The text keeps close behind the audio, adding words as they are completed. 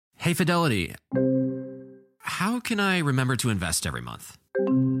Hey, Fidelity, how can I remember to invest every month?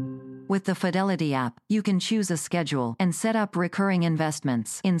 With the Fidelity app, you can choose a schedule and set up recurring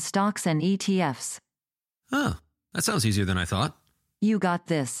investments in stocks and ETFs. Oh, that sounds easier than I thought. You got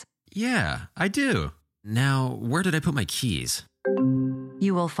this. Yeah, I do. Now, where did I put my keys?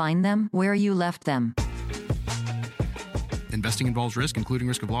 You will find them where you left them. Investing involves risk, including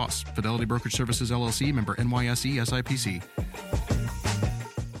risk of loss. Fidelity Brokerage Services, LLC, member NYSE, SIPC.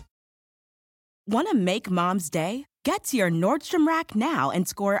 Want to make Mom's Day? Get to your Nordstrom Rack now and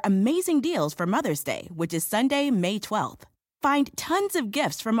score amazing deals for Mother's Day, which is Sunday, May 12th. Find tons of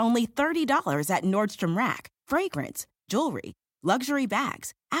gifts from only $30 at Nordstrom Rack. Fragrance, jewelry, luxury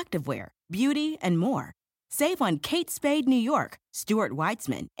bags, activewear, beauty, and more. Save on Kate Spade New York, Stuart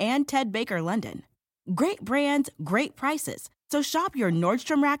Weitzman, and Ted Baker London. Great brands, great prices. So shop your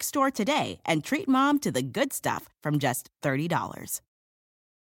Nordstrom Rack store today and treat Mom to the good stuff from just $30.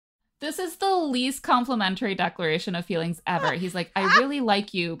 This is the least complimentary declaration of feelings ever. He's like, I really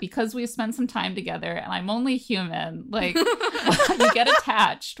like you because we've spent some time together and I'm only human. Like, you get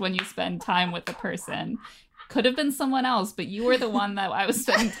attached when you spend time with a person. Could have been someone else, but you were the one that I was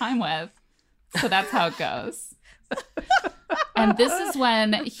spending time with. So that's how it goes. And this is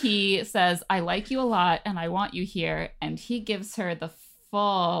when he says, I like you a lot and I want you here. And he gives her the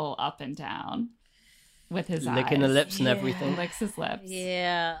full up and down. With his eyes. Licking the lips and everything. Licks his lips.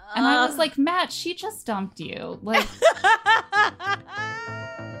 Yeah. And I was like, Matt, she just dumped you. Like.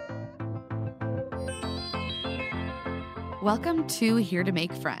 Welcome to Here to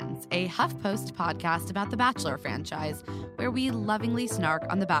Make Friends, a HuffPost podcast about the Bachelor franchise, where we lovingly snark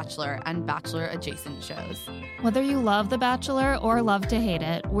on The Bachelor and Bachelor-adjacent shows. Whether you love The Bachelor or love to hate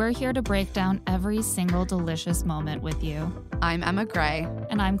it, we're here to break down every single delicious moment with you. I'm Emma Gray.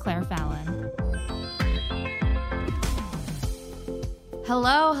 And I'm Claire Fallon.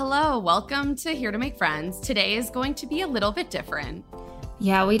 Hello. Welcome to Here to Make Friends. Today is going to be a little bit different.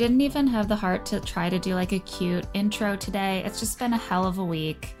 Yeah, we didn't even have the heart to try to do like a cute intro today. It's just been a hell of a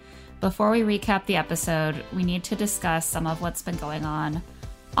week. Before we recap the episode, we need to discuss some of what's been going on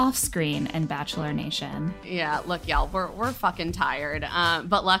off screen in Bachelor Nation. Yeah, look, y'all, we're fucking tired.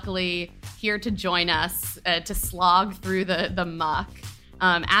 But luckily, here to join us to slog through the muck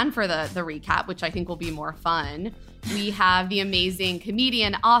and for the recap, which I think will be more fun. We have the amazing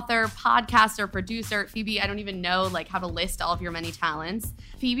comedian, author, podcaster, producer, Phoebe. I don't even know how to list all of your many talents.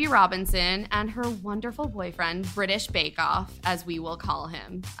 Phoebe Robinson and her wonderful boyfriend, British Bake Off, as we will call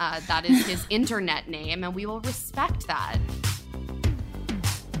him. That is his internet name, and we will respect that.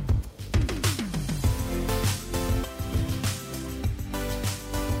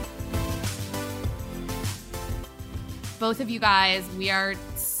 Both of you guys, we are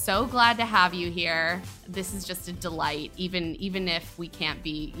so glad to have you here. This is just a delight, even if we can't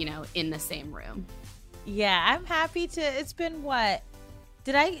be, in the same room. Yeah, I'm happy to. It's been what?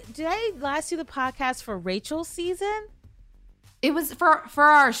 Did I last do the podcast for Rachel's season? It was for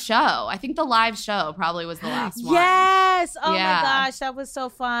our show. I think the live show probably was the last one. Yes. Oh yeah. My gosh, that was so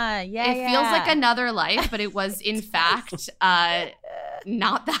fun. Yeah. It feels like another life, but it was in fact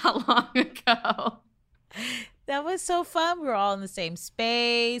not that long ago. That was so fun. We were all in the same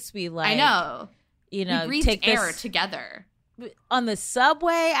space. I know. We breathed air together. On the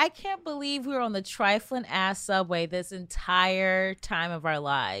subway. I can't believe we were on the trifling ass subway this entire time of our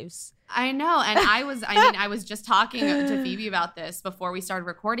lives. I know. And I was just talking to Phoebe about this before we started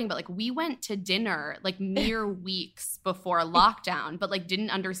recording, but we went to dinner mere weeks before lockdown, but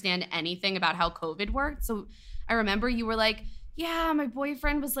didn't understand anything about how COVID worked. So I remember you were like, yeah, my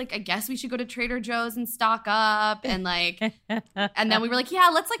boyfriend was like, I guess we should go to Trader Joe's and stock up. And and then we were like,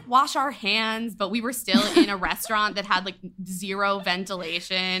 yeah, let's wash our hands. But we were still in a restaurant that had zero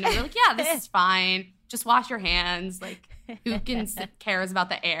ventilation. And we were like, yeah, this is fine. Just wash your hands. Who cares about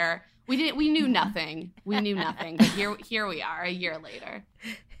the air? We knew nothing. We knew nothing. But here we are a year later.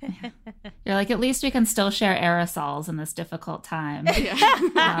 You're like, at least we can still share aerosols in this difficult time.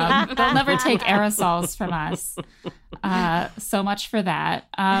 Yeah. They'll never take aerosols from us. So much for that.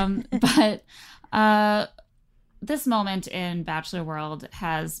 But this moment in Bachelor World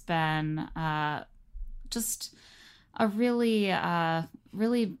has been just a really,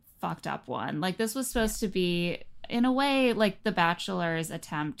 really fucked up one. This was supposed to be, in a way, The Bachelor's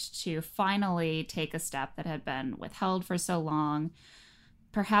attempt to finally take a step that had been withheld for so long.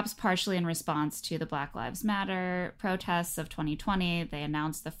 Perhaps partially in response to the Black Lives Matter protests of 2020, they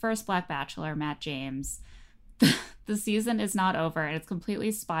announced the first Black Bachelor, Matt James. The season is not over, and it's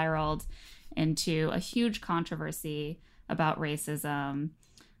completely spiraled into a huge controversy about racism.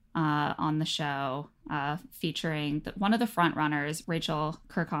 on the show, featuring one of the front runners, Rachel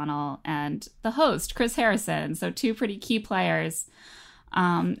Kirkconnell, and the host, Chris Harrison. So 2 pretty key players.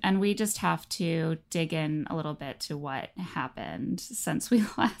 And we just have to dig in a little bit to what happened since we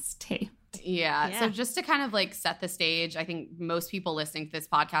last taped. Yeah. So just to kind of like set the stage, I think most people listening to this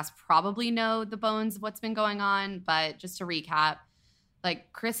podcast probably know the bones of what's been going on. But just to recap,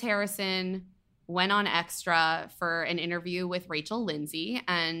 like Chris Harrison went on Extra for an interview with Rachel Lindsay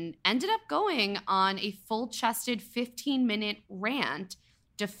and ended up going on a full-chested 15-minute rant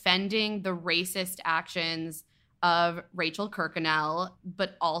defending the racist actions of Rachel Kirkconnell,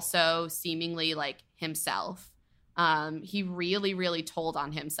 but also seemingly like himself. He really, really told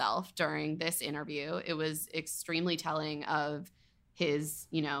on himself during this interview. It was extremely telling of his,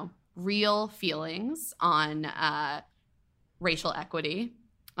 real feelings on racial equity,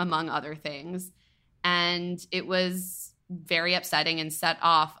 among other things. And it was very upsetting and set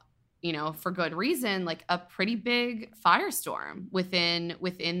off, for good reason, like a pretty big firestorm within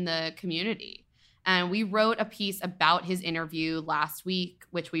the community. And we wrote a piece about his interview last week,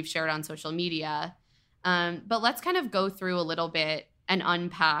 which we've shared on social media. But let's kind of go through a little bit and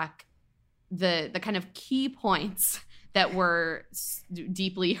unpack the kind of key points that were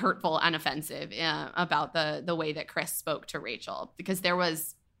deeply hurtful and offensive about the way that Chris spoke to Rachel, because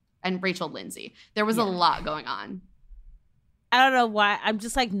and Rachel Lindsay, there was a lot going on. I don't know why. I'm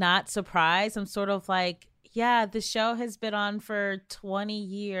just like not surprised. I'm sort of like, yeah, the show has been on for 20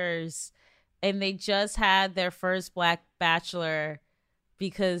 years and they just had their first Black Bachelor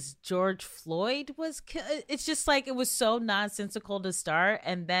because George Floyd was it's just like it was so nonsensical to start.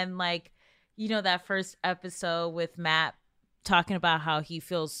 And then like, that first episode with Matt talking about how he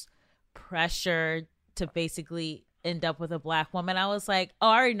feels pressured to basically end up with a Black woman. I was like, oh,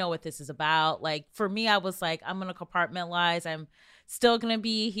 I already know what this is about. Like for me, I was like, I'm going to compartmentalize. I'm still going to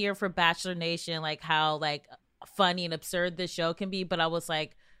be here for Bachelor Nation, like how like funny and absurd this show can be. But I was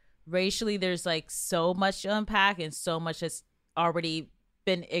like, racially, there's like so much to unpack and so much that's already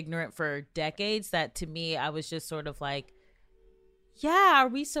been ignorant for decades that to me, I was just sort of like, yeah, are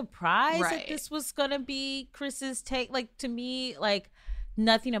we surprised that this was going to be Chris's take? Like to me, like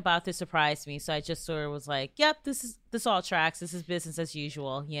nothing about this surprised me. So I just sort of was like, yep, this all tracks. This is business as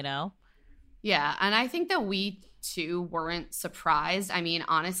usual, Yeah. And I think that we too weren't surprised. I mean,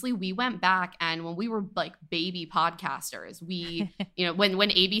 honestly, we went back and when we were like baby podcasters, we, when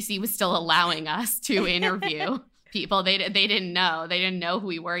ABC was still allowing us to interview people, they didn't know who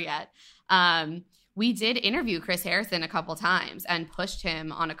we were yet. We did interview Chris Harrison a couple times and pushed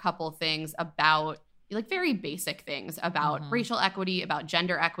him on a couple things about like very basic things about racial equity, about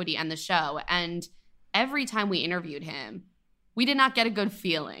gender equity and the show. And every time we interviewed him, we did not get a good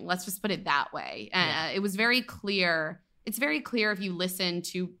feeling. Let's just put it that way. It was very clear. It's very clear if you listen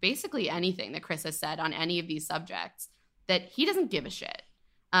to basically anything that Chris has said on any of these subjects that he doesn't give a shit.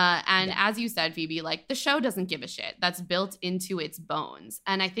 As you said, Phoebe, like the show doesn't give a shit. That's built into its bones.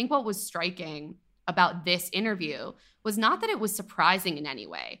 And I think what was striking about this interview was not that it was surprising in any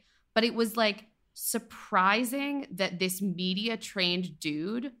way, but it was like surprising that this media trained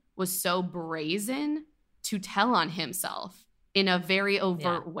dude was so brazen to tell on himself in a very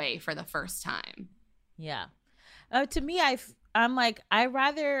overt way for the first time. Yeah. To me, I'm like, I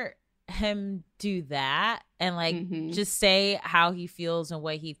rather him do that and like just say how he feels and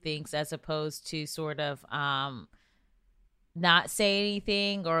what he thinks as opposed to sort of not say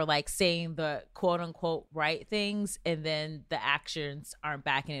anything or like saying the quote unquote right things and then the actions aren't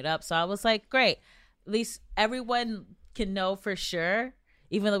backing it up. So I was like, great, at least everyone can know for sure,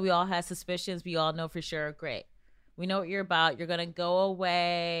 even though we all have suspicions, we all know for sure. Great, we know what you're about. You're gonna go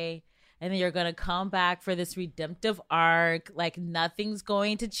away and then you're gonna come back for this redemptive arc. Like nothing's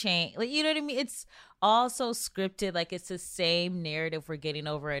going to change. Like, you know what I mean? It's all so scripted. Like it's the same narrative we're getting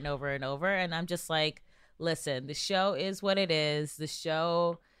over and over and over. And I'm just like, listen, the show is what it is. The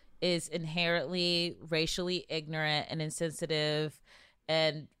show is inherently racially ignorant and insensitive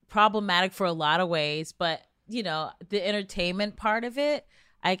and problematic for a lot of ways. But, the entertainment part of it,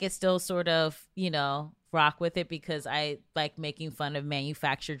 I can still sort of, rock with it because I like making fun of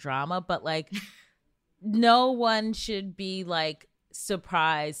manufactured drama. But like, no one should be like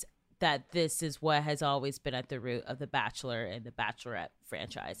surprised that this is what has always been at the root of The Bachelor and The Bachelorette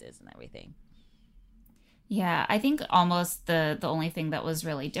franchises and everything. Yeah, I think almost the only thing that was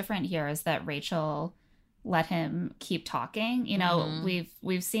really different here is that Rachel let him keep talking.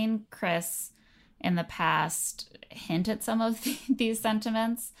 We've seen Chris in the past hint at some of these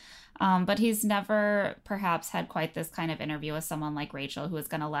sentiments, But he's never perhaps had quite this kind of interview with someone like Rachel, who was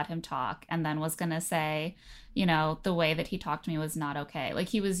going to let him talk and then was going to say, you know, the way that he talked to me was not okay. Like,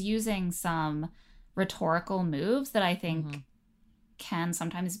 he was using some rhetorical moves that I think can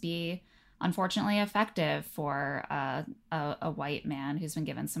sometimes be unfortunately effective for a white man who's been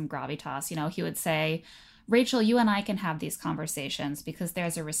given some gravitas. You know, he would say, Rachel, you and I can have these conversations because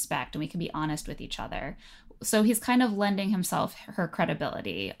there's a respect and we can be honest with each other. So he's kind of lending himself her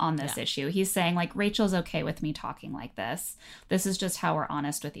credibility on this issue. He's saying, like, Rachel's okay with me talking like this. This is just how we're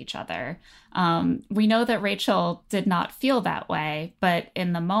honest with each other. We know that Rachel did not feel that way, but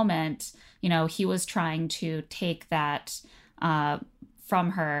in the moment, you know, he was trying to take that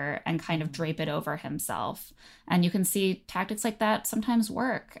from her and kind of drape it over himself. And you can see tactics like that sometimes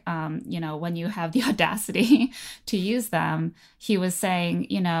work. You know, when you have the audacity to use them. He was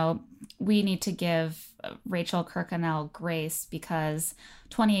saying, you know, we need to give Rachel Kirkconnell grace because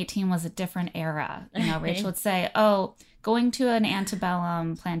 2018 was a different era. You know, Rachel would say, oh, going to an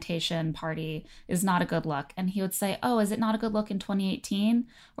antebellum plantation party is not a good look. And he would say, oh, is it not a good look in 2018?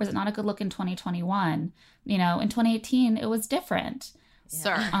 Or is it not a good look in 2021? You know, in 2018, it was different.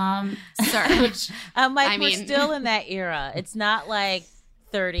 Sir. Sir. I'm like, we're still in that era. It's not like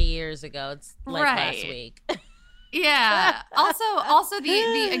 30 years ago. It's like last week. Yeah. Also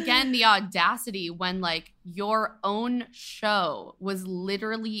the audacity when, like, your own show was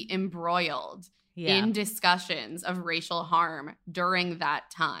literally embroiled in discussions of racial harm during that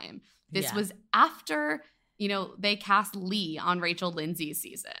time. This was after, you know, they cast Lee on Rachel Lindsay's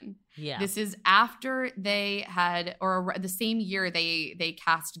season. Yeah. This is after they had, or the same year they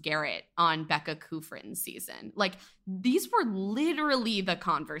cast Garrett on Becca Kufrin's season. Like, these were literally the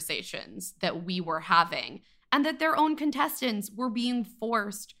conversations that we were having and that their own contestants were being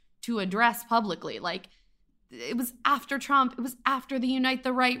forced to address publicly. Like, it was after Trump. It was after the Unite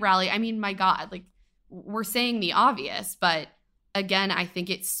the Right rally. I mean, my God, like, we're saying the obvious, but again, I think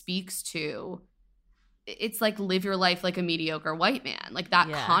it speaks to, it's like, live your life like a mediocre white man. Like, that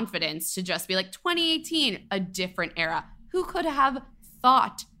confidence to just be like, 2018, a different era. Who could have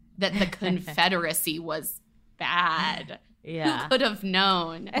thought that the Confederacy was bad? Yeah. Who could have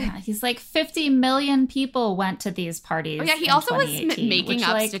known? Yeah, he's like, 50 million people went to these parties. Oh, yeah. He also was making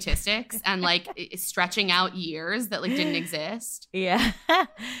up statistics and, like, stretching out years that, like, didn't exist. Yeah.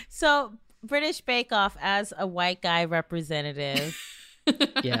 So, British Bake Off, as a white guy representative.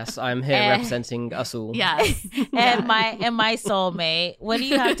 Yes, I'm here representing us all. Yes. And my soulmate. What do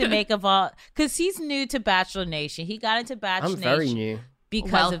you have to make of all? Because he's new to Bachelor Nation. He got into Bachelor Nation. I'm very new.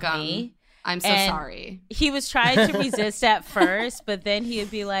 Because of me. I'm so sorry. He was trying to resist at first, but then he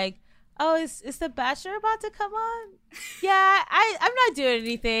would be like, oh, is the Bachelor about to come on? Yeah, I'm not doing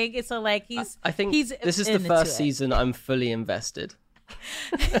anything. It's so, like, I think this is the first season I'm fully invested.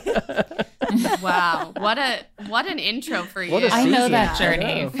 Wow, what an intro for you. I know that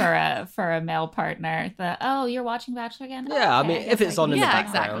journey for a male partner. You're watching Bachelor again? Yeah, okay, I mean, if it's on in the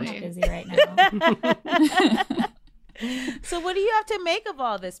background. I'm busy right now. So what do you have to make of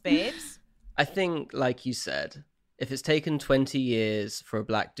all this, babes? I think, like you said, if it's taken 20 years for a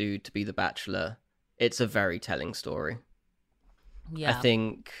black dude to be the Bachelor, it's a very telling story. Yeah. I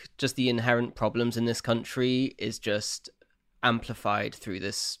think just the inherent problems in this country is just amplified through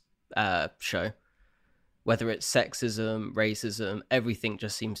this show. Whether it's sexism, racism, everything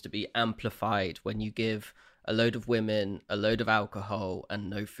just seems to be amplified when you give a load of women a load of alcohol and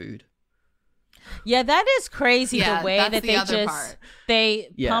no food. Yeah, that is crazy, the way that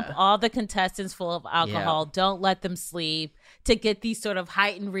they pump all the contestants full of alcohol, don't let them sleep, to get these sort of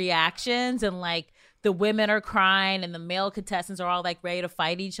heightened reactions, and, like, the women are crying and the male contestants are all, like, ready to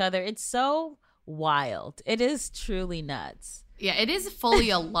fight each other. It's so wild. It is truly nuts. Yeah, it is fully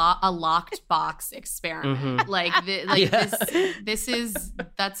a locked box experiment. Mm-hmm.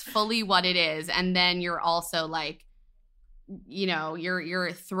 That's fully what it is. And then you're also, like, you know,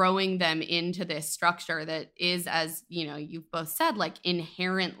 you're throwing them into this structure that is, as you know, you've both said, like,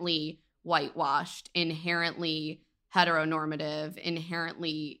 inherently whitewashed, inherently heteronormative,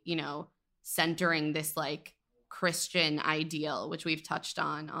 inherently, you know, centering this, like, Christian ideal, which we've touched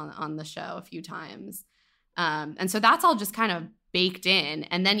on the show a few times. And so that's all just kind of baked in.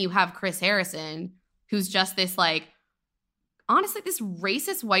 And then you have Chris Harrison, who's just this, like, honestly, this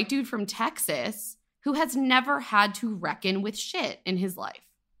racist white dude from Texas who has never had to reckon with shit in his life.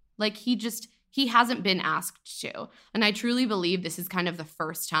 Like, he hasn't been asked to. And I truly believe this is kind of the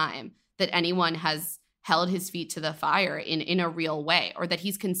first time that anyone has held his feet to the fire in a real way, or that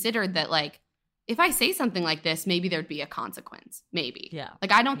he's considered that, like, if I say something like this, maybe there'd be a consequence. Maybe. Yeah.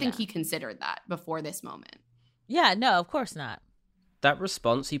 Like, I don't think he considered that before this moment. Yeah, no, of course not. that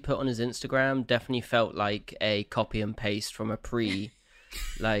response he put on his Instagram definitely felt like a copy and paste from a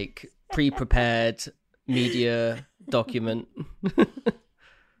pre-prepared media document.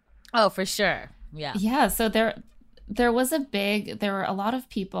 Oh, for sure. Yeah. Yeah. So there were a lot of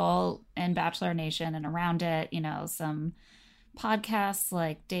people in Bachelor Nation and around it, you know, some podcasts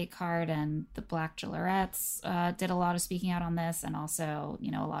like Descartes and the Blackjallarettes did a lot of speaking out on this. And also,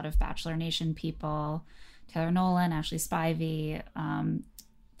 you know, a lot of Bachelor Nation people, Taylor Nolan, Ashley Spivey,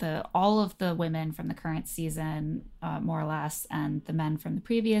 all of the women from the current season, more or less, and the men from the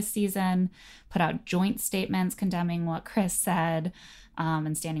previous season put out joint statements condemning what Chris said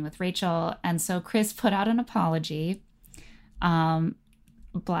and standing with Rachel. And so Chris put out an apology,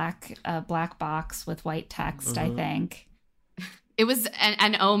 black box with white text, I think. It was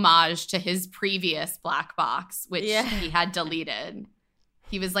an homage to his previous black box, which he had deleted.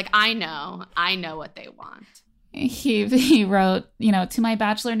 He was like, I know what they want. He wrote, you know, to my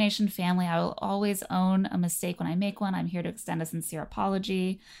Bachelor Nation family, I will always own a mistake when I make one. I'm here to extend a sincere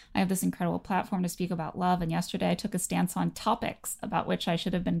apology. I have this incredible platform to speak about love, and yesterday I took a stance on topics about which I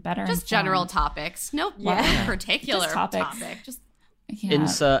should have been better informed. Just general topics. No particular topic. Just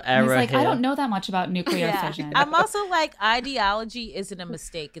insert error like, here. I don't know that much about nuclear fission. I'm also like, ideology isn't a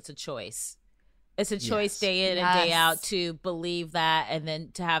mistake. It's a choice. It's a choice day in and day out to believe that, and then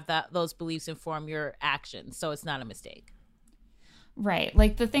to have those beliefs inform your actions. So it's not a mistake. Right.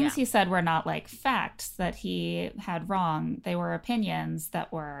 Like the things he said were not like facts that he had wrong. They were opinions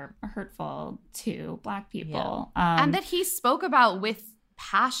that were hurtful to Black people. And that he spoke about with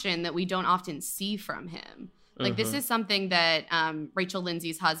passion that we don't often see from him. Like this is something that Rachel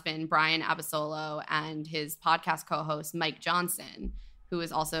Lindsay's husband, Brian Abasolo, and his podcast co-host, Mike Johnson, who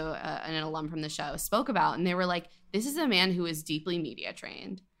is also an alum from the show, spoke about. And they were like, this is a man who is deeply media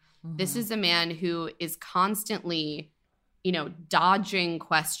trained. This is a man who is constantly, you know, dodging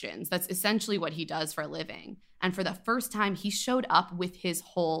questions. That's essentially what he does for a living. And for the first time, he showed up with his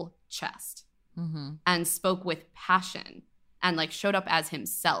whole chest and spoke with passion and like showed up as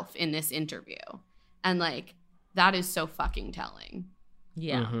himself in this interview. And like, that is so fucking telling.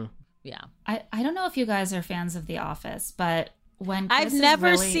 Yeah. I don't know if you guys are fans of The Office, but when I've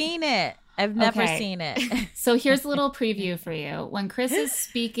never seen it. I've never seen it. So here's a little preview for you. When Chris is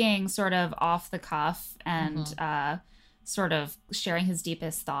speaking sort of off the cuff and sort of sharing his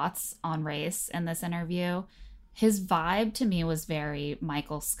deepest thoughts on race in this interview, his vibe to me was very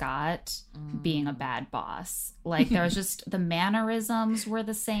Michael Scott being a bad boss. Like there was just the mannerisms were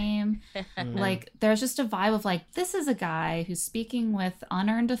the same. Like there's just a vibe of like, this is a guy who's speaking with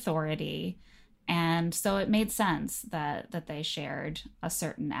unearned authority. And so it made sense that they shared a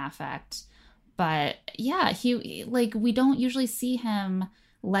certain affect. But yeah, he like, we don't usually see him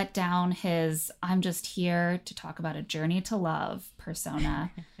let down his I'm just here to talk about a journey to love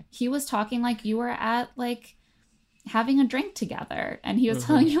persona. He was talking like you were at like having a drink together, and he was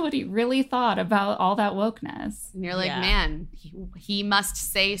telling you what he really thought about all that wokeness. And you're like, man, he must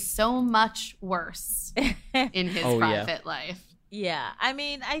say so much worse in his private life. Yeah, I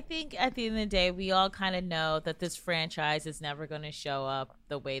mean, I think at the end of the day, we all kind of know that this franchise is never going to show up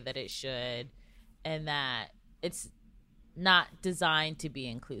the way that it should, and that it's not designed to be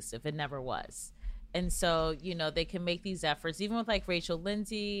inclusive. It never was. And so, you know, they can make these efforts, even with like Rachel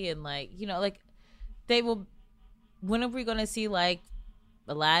Lindsay and like, you know, like they will. When are we going to see like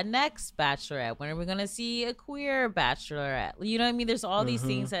a Latinx bachelorette? When are we going to see a queer bachelorette? You know what I mean? There's all these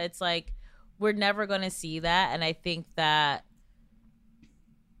things that it's like, we're never going to see that. And I think that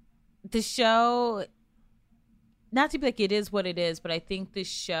the show, not to be like it is what it is, but I think the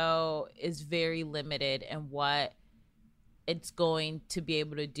show is very limited in what it's going to be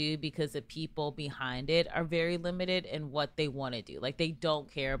able to do because the people behind it are very limited in what they want to do. Like they don't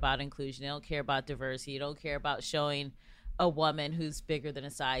care about inclusion. They don't care about diversity. They don't care about showing a woman who's bigger than a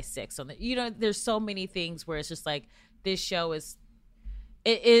size 6 on the, you know, there's so many things where it's just like this show is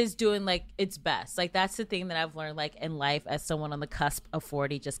doing like its best. Like that's the thing that I've learned like in life as someone on the cusp of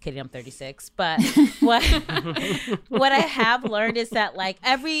 40. Just kidding, I'm 36. But what I have learned is that like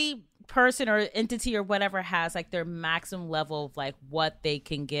every person or entity or whatever has like their maximum level of like what they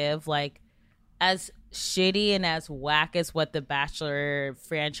can give. Like as shitty and as whack as what the Bachelor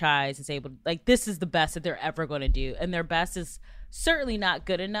franchise is able to, like this is the best that they're ever going to do, and their best is certainly not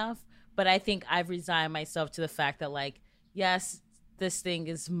good enough. But I think I've resigned myself to the fact that like, yes, this thing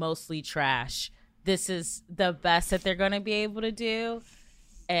is mostly trash. This is the best that they're going to be able to do,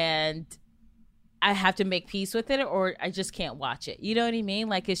 and I have to make peace with it, or I just can't watch it. You know what I mean?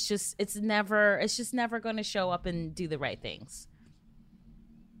 Like it's just never going to show up and do the right things.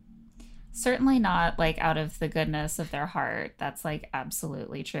 Certainly not like out of the goodness of their heart. That's like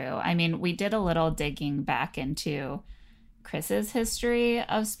absolutely true. I mean, we did a little digging back into Chris's history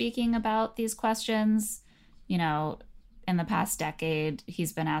of speaking about these questions. You know, in the past decade,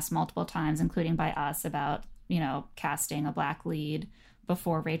 he's been asked multiple times, including by us, about, you know, casting a Black lead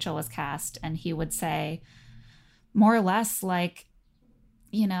before Rachel was cast. And he would say more or less like,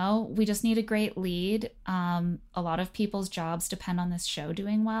 you know, we just need a great lead. A lot of people's jobs depend on this show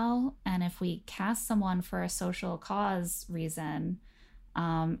doing well. And if we cast someone for a social cause reason,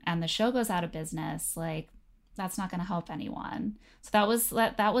 and the show goes out of business, like, that's not going to help anyone. So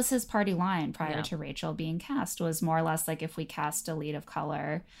that was his party line prior to Rachel being cast, was more or less like, if we cast a lead of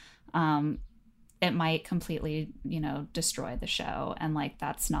color, it might completely, you know, destroy the show. And like,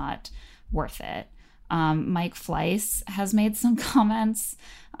 that's not worth it. Mike Fleiss has made some comments.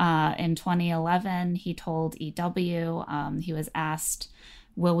 In 2011, he told EW, he was asked,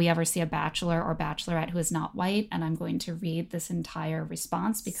 will we ever see a bachelor or bachelorette who is not white? And I'm going to read this entire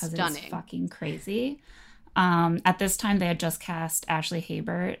response because It is fucking crazy. At this time, they had just cast Ashley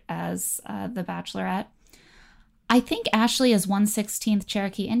Habert as the bachelorette. I think Ashley is 1/16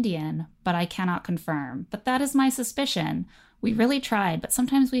 Cherokee Indian, but I cannot confirm. But that is my suspicion. We really tried, but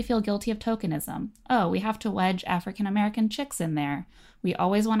sometimes we feel guilty of tokenism. Oh, we have to wedge African-American chicks in there. We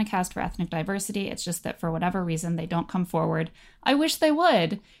always want to cast for ethnic diversity. It's just that for whatever reason, they don't come forward. I wish they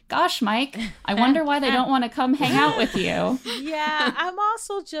would. Gosh, Mike, I wonder why they don't want to come hang out with you. Yeah, I'm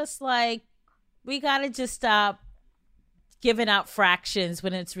also just like, we got to just stop giving out fractions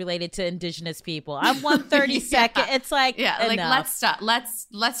when it's related to Indigenous people. I'm 1/32. It's like, enough. Like, let's stop.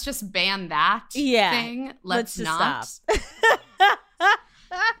 Let's just ban that thing. Let's not stop.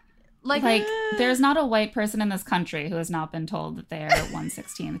 Like, there's not a white person in this country who has not been told that they're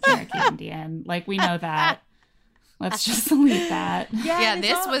 1/16 Cherokee Indian. Like, we know that. Let's just leave that. Yeah,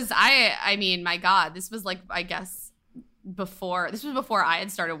 this was, I mean, my God, this was like, I guess, before I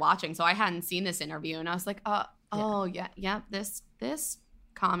had started watching, so I hadn't seen this interview, and I was like, this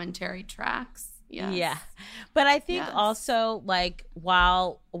commentary tracks. Yes. Yeah. But I think also, like,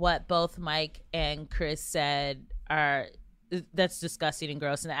 while what both Mike and Chris said that's disgusting and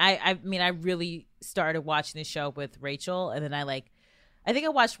gross, and I mean, I really started watching the show with Rachel, and then I think I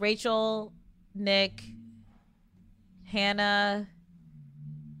watched Rachel, Nick, Hannah.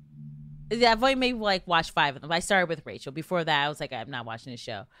 Yeah, I've only maybe like watched 5 of them. I started with Rachel. Before that, I was like, I'm not watching the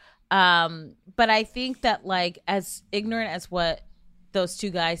show. But I think that, like, as ignorant as what those two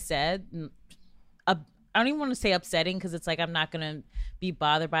guys said, I don't even want to say upsetting, because it's like, I'm not going to be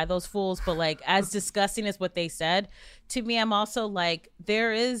bothered by those fools. But like, as disgusting as what they said, to me, I'm also like,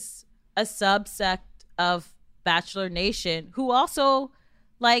 there is a subsect of Bachelor Nation who also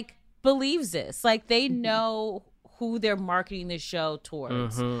like believes this. Like, they know who they're marketing the show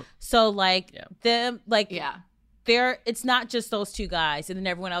towards. So like them, like, it's not just those two guys, and then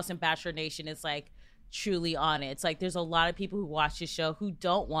everyone else in Bachelor Nation is like truly on it. It's like, there's a lot of people who watch the show who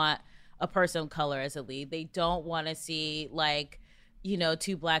don't want a person of color as a lead. They don't want to see, like, you know,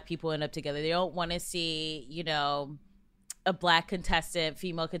 2 Black people end up together. They don't want to see, you know, a Black contestant,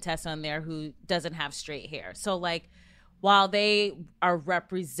 female contestant on there who doesn't have straight hair. So like, while they are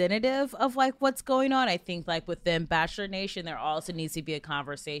representative of like what's going on, I think like within Bachelor Nation, there also needs to be a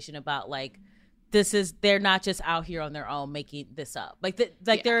conversation about like, they're not just out here on their own making this up. Like,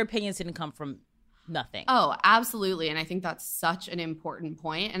 their opinions didn't come from nothing. Oh, absolutely. And I think that's such an important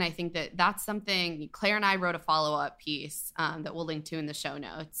point. And I think that that's something Claire and I wrote a follow-up piece that we'll link to in the show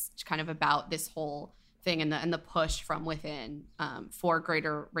notes, kind of about this whole thing and the push from within for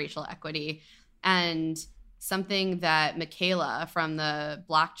greater racial equity. And something that Michaela from the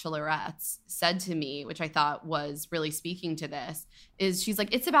Blackchelorettes said to me, which I thought was really speaking to this, is she's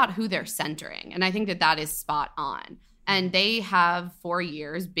like, it's about who they're centering. And I think that is spot on. And they have for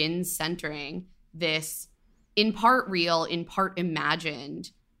years been centering this in part real, in part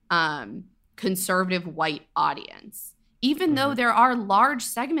imagined conservative white audience, even though there are large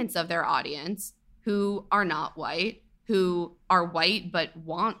segments of their audience who are not white, who are white but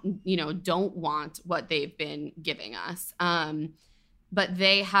don't want what they've been giving us. But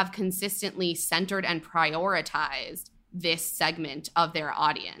they have consistently centered and prioritized this segment of their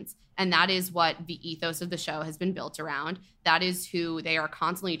audience. And that is what the ethos of the show has been built around. That is who they are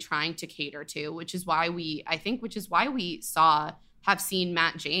constantly trying to cater to, which is why we have seen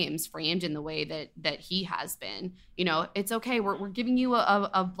Matt James framed in the way that he has been. You know, it's okay. We're giving you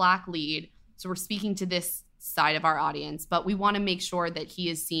a Black lead, so we're speaking to this side of our audience, but we want to make sure that he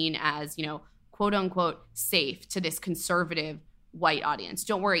is seen as, you know, quote unquote safe to this conservative white audience.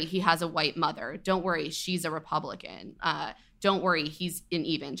 Don't worry, he has a white mother. Don't worry, she's a Republican. don't worry, he's an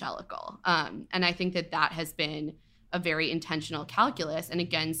evangelical. And I think that has been a very intentional calculus, and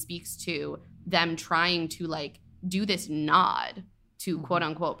again speaks to them trying to like do this nod to quote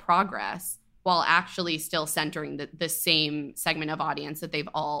unquote progress while actually still centering the same segment of audience that they've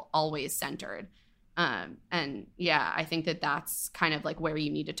always centered. And yeah, I think that's kind of like where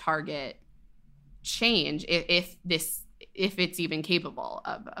you need to target change if it's even capable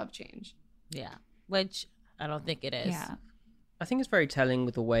of change. Yeah, which I don't think it is. Yeah. I think it's very telling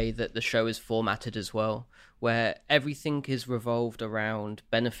with the way that the show is formatted as well, where everything is revolved around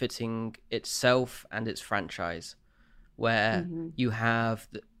benefiting itself and its franchise, where you have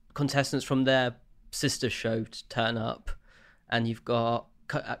the contestants from their sister show to turn up, and you've got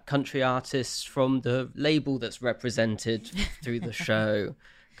country artists from the label that's represented through the show.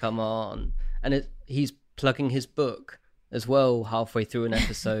 Come on. And he's plugging his book as well halfway through an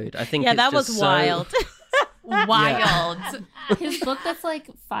episode. I think that was wild. Wild. His book that's like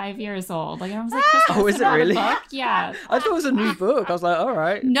 5 years old. Like I was like, oh, is it really? Book? Yeah. I thought it was a new book. I was like, all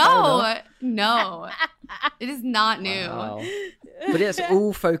right. No, it is not new. Wow. But it's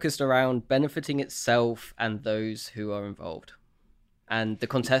all focused around benefiting itself and those who are involved. And the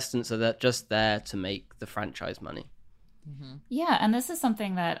contestants are just there to make the franchise money. Yeah, and this is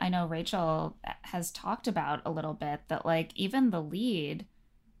something that I know Rachel has talked about a little bit, that like even the lead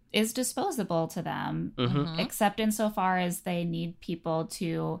is disposable to them, except insofar as they need people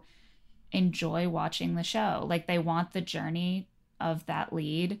to enjoy watching the show. Like they want the journey of that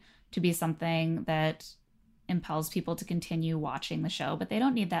lead to be something that impels people to continue watching the show, but they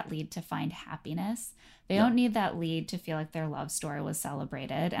don't need that lead to find happiness. They don't need that lead to feel like their love story was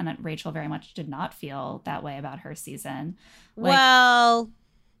celebrated. And Rachel very much did not feel that way about her season. Like, well...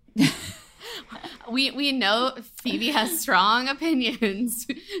 We know Phoebe has strong opinions.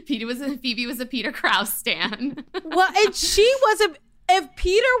 Phoebe was a Peter Krause stan. Well, and she wasn't. If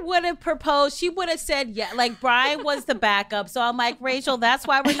Peter would have proposed, she would have said yeah. Like Brian was the backup, so I'm like, Rachel, that's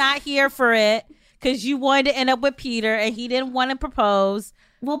why we're not here for it, because you wanted to end up with Peter and he didn't want to propose.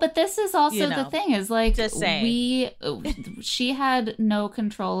 Well, but this is also the thing is like just saying. She had no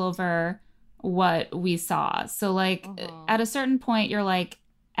control over what we saw. So like at a certain point, you're like,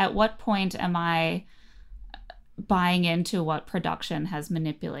 at what point am I buying into what production has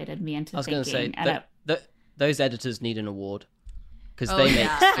manipulated me into thinking? I was going to say, those editors need an award. Because they make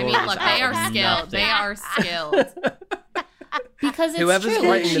I mean, look, they are skilled. They are skilled. Because it's whoever's true.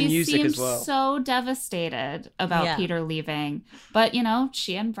 writing She the music seems as well. so devastated about Peter leaving. But, you know,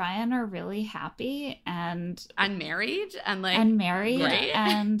 she and Brian are really happy and married. Great.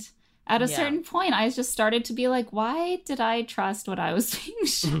 And at a certain point, I just started to be like, why did I trust what I was being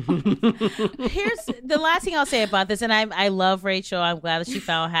shown? Here's the last thing I'll say about this. And I love Rachel. I'm glad that she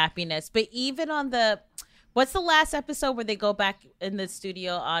found happiness. But even on what's the last episode where they go back in the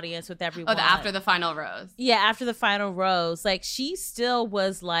studio audience with everyone? Oh, after the final rose. Yeah, after the final rose. Like, she still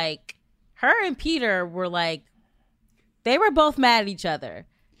was like, her and Peter were like, they were both mad at each other.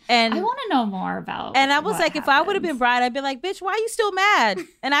 And I want to know more about. And I was like, if I would have been Brian, I'd be like, bitch, why are you still mad?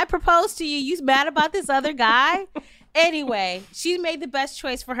 And I proposed to you. You mad about this other guy? Anyway, she made the best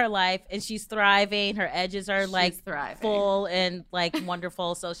choice for her life, and she's thriving. Her edges are full and like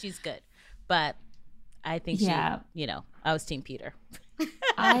wonderful, so she's good. But I think she, I was Team Peter.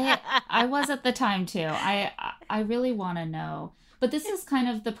 I was at the time too. I really want to know. But this is kind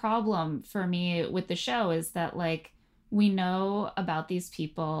of the problem for me with the show, is that like we know about these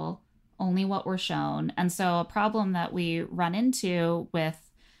people only what we're shown. And so a problem that we run into with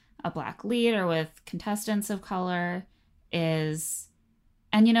a Black lead or with contestants of color is,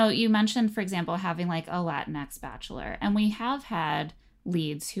 and you know, you mentioned, for example, having like a Latinx bachelor, and we have had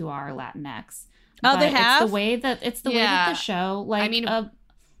leads who are Latinx. Oh, they have? It's the way that the show, like, I mean,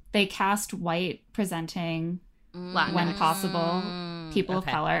 they cast white presenting Latinx. When possible people of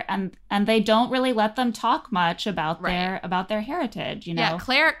color, and they don't really let them talk much about their heritage, you know.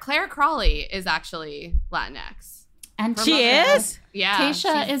 Yeah, Claire Crawley is actually Latinx. And she is? Yeah.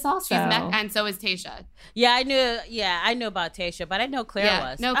 Tasha is also. And so is Tasha. Yeah, I knew about Tasha, but I didn't know Claire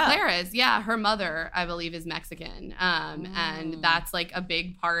was. No, Claire is. Yeah, her mother, I believe, is Mexican. And that's like a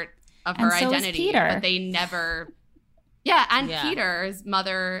big part of her identity. Is Peter. But they never Peter's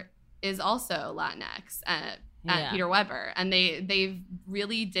mother is also Latinx. Peter Weber, and they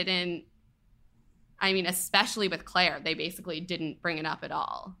really didn't. I mean, especially with Claire, they basically didn't bring it up at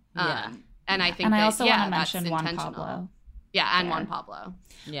all. And I think, and I also want to mention Juan Pablo. Yeah, and Juan Pablo.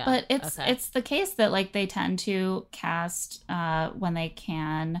 Yeah, but it's the case that like they tend to cast when they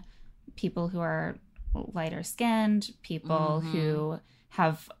can people who are lighter skinned, people who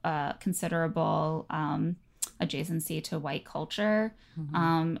have considerable adjacency to white culture,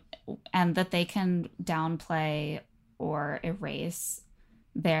 and that they can downplay or erase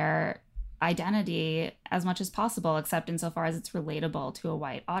their identity as much as possible, except insofar as it's relatable to a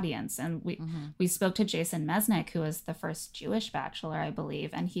white audience. And we spoke to Jason Mesnick, who was the first Jewish bachelor, I believe,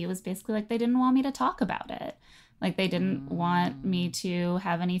 and he was basically like, they didn't want me to talk about it. Like, they didn't want me to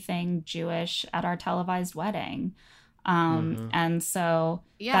have anything Jewish at our televised wedding. And so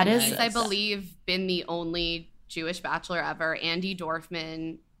that is, he's, I believe, been the only Jewish bachelor ever. Andy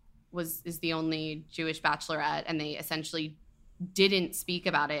Dorfman is the only Jewish bachelorette, and they essentially didn't speak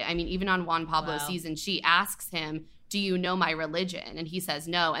about it. I mean, even on Juan Pablo's season, she asks him, do you know my religion? And he says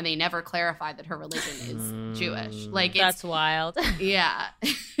no, and they never clarify that her religion is Jewish. Like, that's wild. Yeah.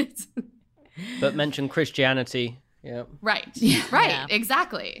 But mention Christianity. Yeah. Right. Yeah. Right. Yeah.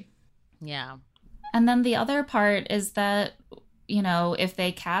 Exactly. Yeah. And then the other part is that, you know, if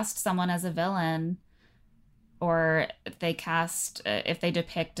they cast someone as a villain, or if they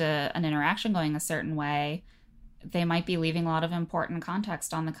depict an interaction going a certain way, they might be leaving a lot of important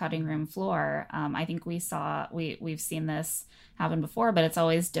context on the cutting room floor. I think we've seen this happen before, but it's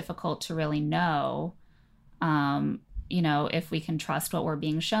always difficult to really know, you know, if we can trust what we're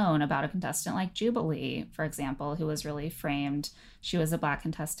being shown about a contestant like Jubilee, for example, who was really framed. She was a Black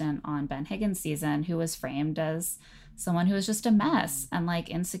contestant on Ben Higgins' season who was framed as someone who was just a mess and like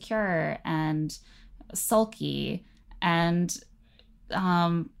insecure and sulky, and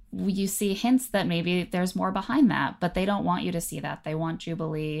you see hints that maybe there's more behind that, but they don't want you to see that. They want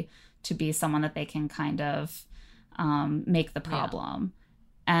Jubilee to be someone that they can kind of make the problem.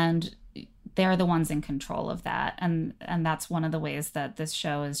 And they're the ones in control of that. And that's one of the ways that this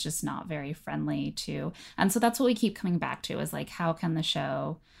show is just not very friendly to. And so that's what we keep coming back to, is like, how can the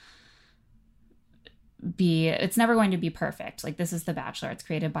show be, it's never going to be perfect. Like, this is The Bachelor. It's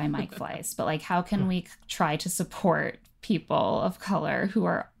created by Mike Fleiss. But like, how can we try to support people of color who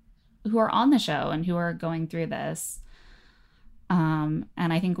are on the show and who are going through this? And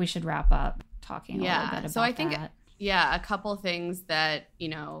I think we should wrap up talking a little bit about that. So I think, a couple things that, you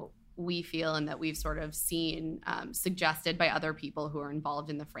know, we feel and that we've sort of seen suggested by other people who are involved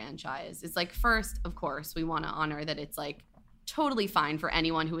in the franchise is like, first, of course, we want to honor that it's like totally fine for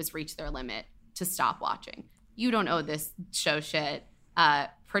anyone who has reached their limit to stop watching. You don't owe this show shit.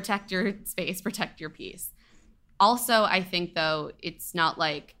 Protect your space, protect your peace. Also, I think, though, it's not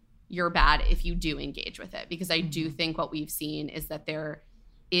like you're bad if you do engage with it, because I do think what we've seen is that there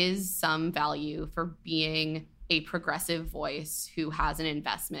is some value for being a progressive voice who has an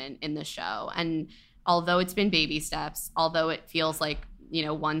investment in the show. And although it's been baby steps, although it feels like, you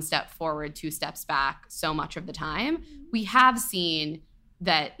know, one step forward, two steps back so much of the time, we have seen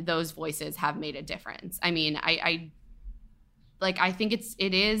that those voices have made a difference. I mean, I think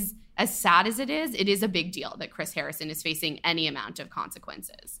it is, as sad as it is a big deal that Chris Harrison is facing any amount of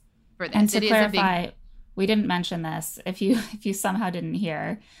consequences for this. And to clarify, we didn't mention this. If you somehow didn't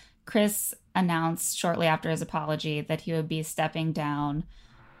hear, Chris announced shortly after his apology that he would be stepping down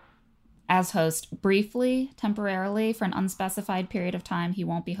as host briefly, temporarily, for an unspecified period of time. He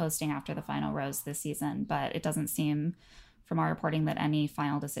won't be hosting after the final rose this season, but it doesn't seem from our reporting that any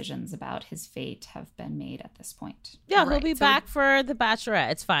final decisions about his fate have been made at this point. Yeah, he'll be back for The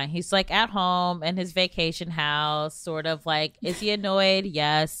Bachelorette. It's fine. He's like at home in his vacation house, sort of like, is he annoyed?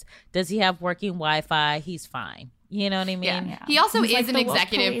 Yes. Does he have working Wi-Fi? He's fine. You know what I mean? Yeah. He also is an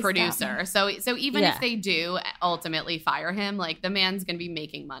executive producer. So even if they do ultimately fire him, like, the man's going to be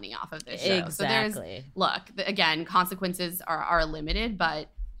making money off of this show. Exactly. So again, consequences are limited, but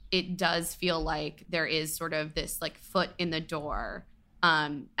it does feel like there is sort of this like foot in the door,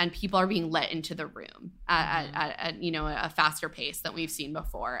 and people are being let into the room at you know, a faster pace than we've seen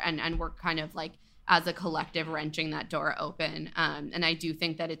before. And we're kind of like, as a collective, wrenching that door open. And I do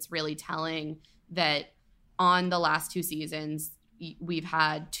think that it's really telling that on the last two seasons, we've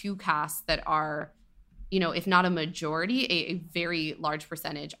had two casts that are, you know, if not a majority, a very large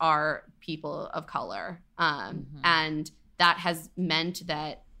percentage are people of color. And that has meant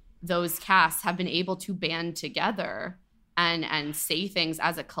that those casts have been able to band together and say things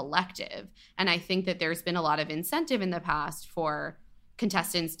as a collective. And I think that there's been a lot of incentive in the past for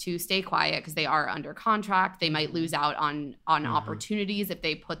contestants to stay quiet because they are under contract. They might lose out on opportunities if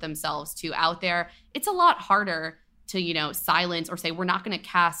they put themselves too out there. It's a lot harder to, you know, silence or say, we're not going to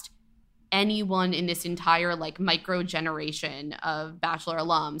cast anyone in this entire like micro generation of Bachelor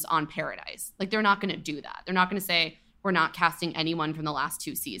alums on Paradise. Like, they're not going to do that. They're not going to say, we're not casting anyone from the last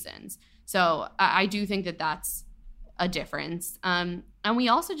two seasons. So I do think that that's a difference. And we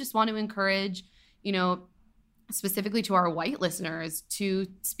also just want to encourage, you know, specifically to our white listeners, to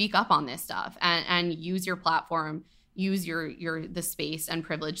speak up on this stuff and use your platform, use the space and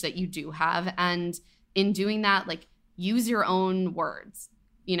privilege that you do have. And in doing that, like, use your own words.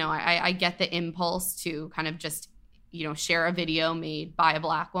 You know, I get the impulse to kind of just, you know, share a video made by a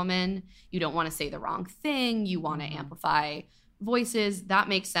Black woman. You don't want to say the wrong thing. You want to amplify voices. That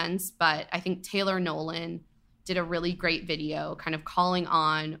makes sense. But I think Taylor Nolan did a really great video kind of calling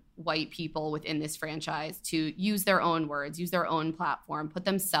on white people within this franchise to use their own words, use their own platform, put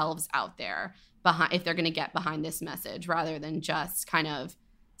themselves out there behind, if they're going to get behind this message, rather than just kind of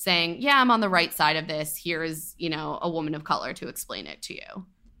saying, yeah, I'm on the right side of this. Here's, you know, a woman of color to explain it to you.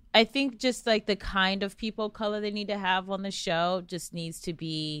 I think just like the kind of people of color they need to have on the show just needs to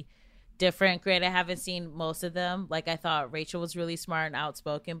be different. Granted, I haven't seen most of them. Like, I thought Rachel was really smart and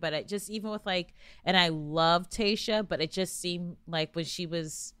outspoken, but it just, even with like, and I love Tayshia, but it just seemed like when she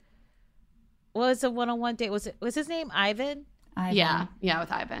was a one-on-one date, was his name Ivan? Yeah,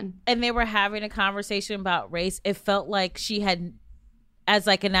 with Ivan. And they were having a conversation about race. It felt like she had, as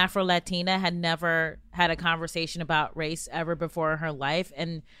like an Afro-Latina, had never had a conversation about race ever before in her life.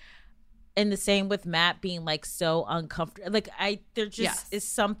 And the same with Matt being like so uncomfortable. Like, there just is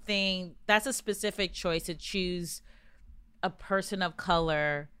something, that's a specific choice to choose a person of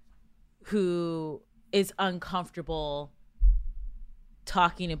color who is uncomfortable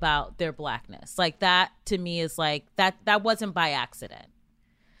talking about their Blackness. Like, that to me is like, that wasn't by accident.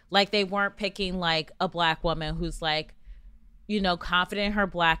 Like, they weren't picking like a Black woman who's like, you know, confident in her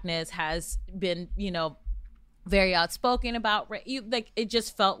Blackness, has been, you know, very outspoken about like, it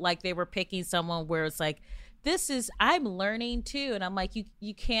just felt like they were picking someone where it's like, I'm learning too. And I'm like,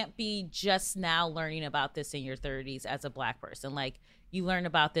 you can't be just now learning about this in your 30s as a Black person. Like, you learned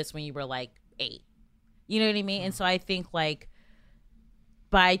about this when you were like 8, you know what I mean? And so I think like,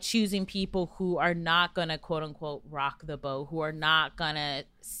 by choosing people who are not gonna quote unquote rock the boat, who are not gonna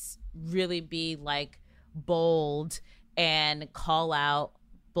really be like bold and call out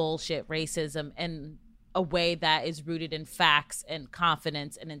bullshit racism in a way that is rooted in facts and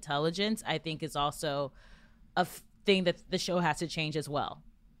confidence and intelligence, I think is also a thing that the show has to change as well.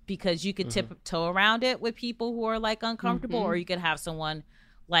 Because you could tiptoe around it with people who are like uncomfortable, or you could have someone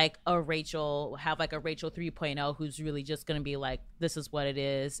like a Rachel 3.0 who's really just going to be like, this is what it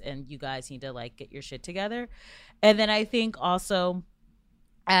is, and you guys need to like get your shit together. And then I think also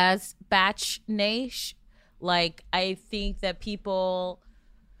as Batch Naish, like, I think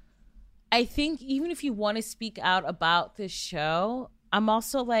even if you want to speak out about this show, I'm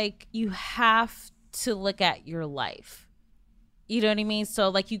also like, you have to look at your life. You know what I mean? So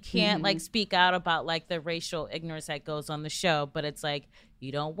like, you can't like speak out about like the racial ignorance that goes on the show, but it's like,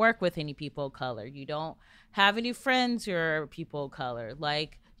 you don't work with any people of color. You don't have any friends who are people of color.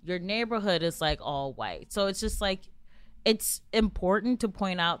 Like, your neighborhood is like all white. So it's just like, it's important to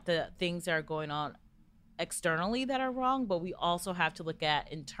point out the things that are going on externally that are wrong, but we also have to look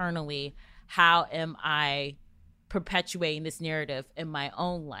at internally, how am I perpetuating this narrative in my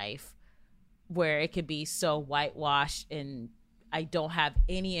own life where it could be so whitewashed and I don't have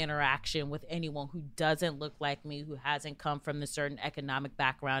any interaction with anyone who doesn't look like me, who hasn't come from a certain economic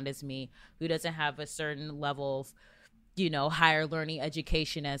background as me, who doesn't have a certain level of, you know, higher learning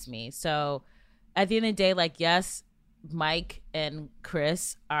education as me. So at the end of the day, like, yes, Mike and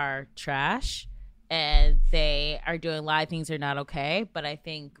Chris are trash and they are doing a lot of things that are not okay. But I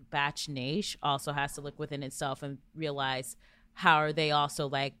think Batch Naish also has to look within itself and realize, how are they also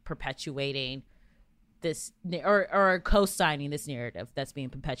like perpetuating this or co-signing this narrative that's being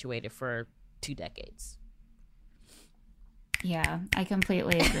perpetuated for 2 decades. Yeah, I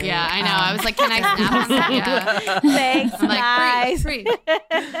completely agree. Yeah, I know. I was like, can I snap on that? Yeah. Thanks, I'm like, free.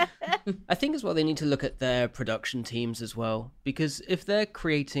 I think as well they need to look at their production teams as well, because if they're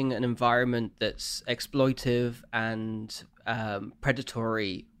creating an environment that's exploitive and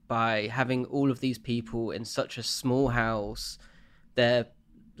predatory by having all of these people in such a small house, they're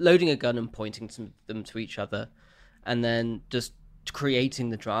loading a gun and pointing them to each other and then just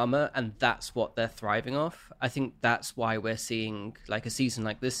creating the drama, and that's what they're thriving off. I think that's why we're seeing like a season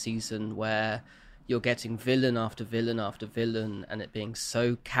like this season where you're getting villain after villain after villain and it being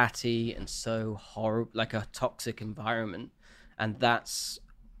so catty and so horrible, like a toxic environment, and that's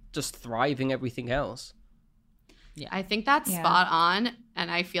just thriving everything else. Yeah, I think that's spot on,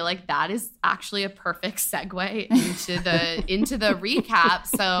 and I feel like that is actually a perfect segue into the recap.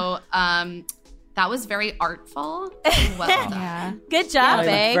 So that was very artful. Well done. Yeah. Good job,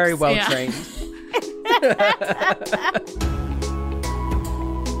 Babes. Very well trained.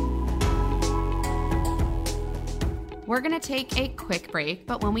 We're going to take a quick break,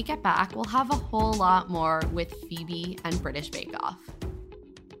 but when we get back, we'll have a whole lot more with Phoebe and British Bake Off.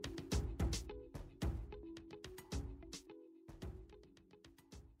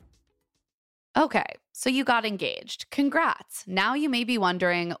 Okay, so you got engaged. Congrats. Now you may be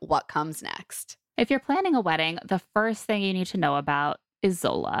wondering what comes next. If you're planning a wedding, the first thing you need to know about is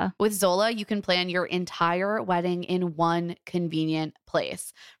Zola. With Zola, you can plan your entire wedding in one convenient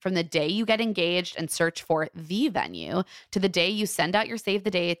place. From the day you get engaged and search for the venue to the day you send out your save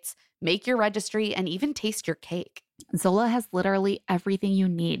the dates, make your registry, and even taste your cake. Zola has literally everything you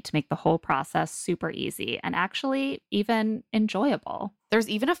need to make the whole process super easy and actually even enjoyable. There's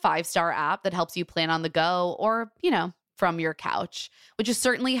even a 5-star app that helps you plan on the go or, from your couch, which is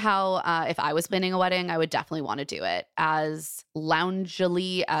certainly how, if I was planning a wedding, I would definitely want to do it as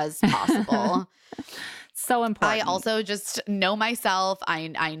loungily as possible. So important. I also just know myself.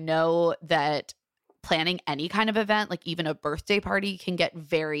 I know that planning any kind of event, like even a birthday party, can get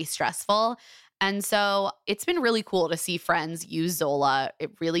very stressful. And so it's been really cool to see friends use Zola.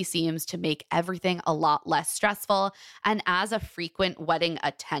 It really seems to make everything a lot less stressful. And as a frequent wedding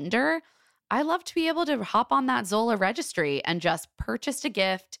attender, I love to be able to hop on that Zola registry and just purchase a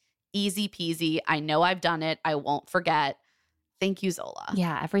gift. Easy peasy. I know I've done it. I won't forget. Thank you, Zola.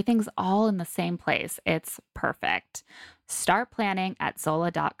 Yeah, everything's all in the same place. It's perfect. Start planning at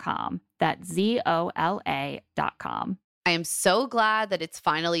Zola.com. That's ZOLA.com. I am so glad that it's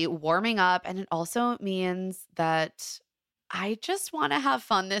finally warming up, and it also means that I just want to have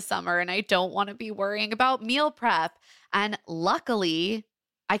fun this summer and I don't want to be worrying about meal prep. And luckily,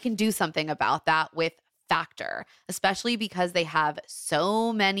 I can do something about that with Factor, especially because they have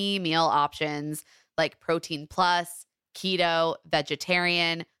so many meal options like Protein Plus, keto,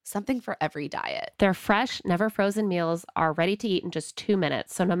 vegetarian, something for every diet. Their fresh, never frozen meals are ready to eat in just 2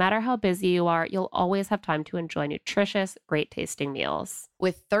 minutes. So no matter how busy you are, you'll always have time to enjoy nutritious, great tasting meals.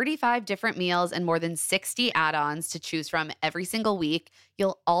 With 35 different meals and more than 60 add-ons to choose from every single week,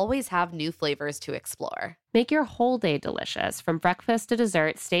 you'll always have new flavors to explore. Make your whole day delicious. From breakfast to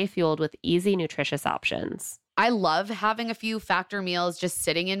dessert, stay fueled with easy, nutritious options. I love having a few Factor meals just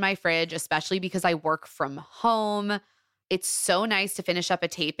sitting in my fridge, especially because I work from home. It's so nice to finish up a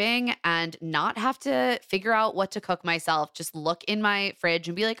taping and not have to figure out what to cook myself. Just look in my fridge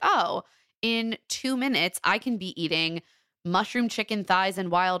and be like, oh, in 2 minutes, I can be eating mushroom chicken thighs and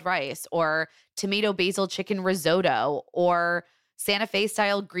wild rice, or tomato basil chicken risotto, or Santa Fe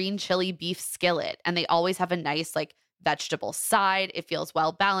style green chili beef skillet. And they always have a nice vegetable side. It feels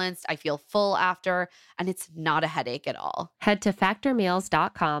well balanced. I feel full after, and it's not a headache at all. Head to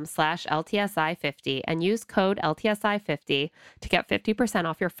factormeals.com/LTSI50 and use code LTSI50 to get 50%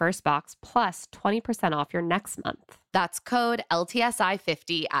 off your first box plus 20% off your next month. That's code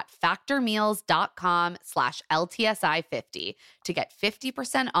LTSI50 at factormeals.com/LTSI50 to get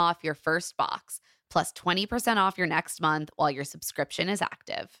 50% off your first box plus 20% off your next month while your subscription is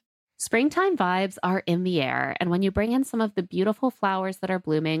active. Springtime vibes are in the air, and when you bring in some of the beautiful flowers that are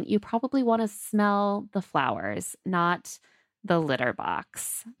blooming, you probably want to smell the flowers, not the litter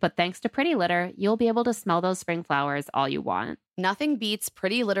box. But thanks to Pretty Litter, you'll be able to smell those spring flowers all you want. Nothing beats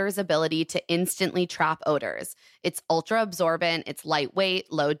Pretty Litter's ability to instantly trap odors. It's ultra absorbent, it's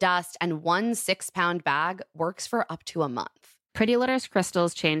lightweight, low dust, and one 6-pound bag works for up to a month. Pretty Litter's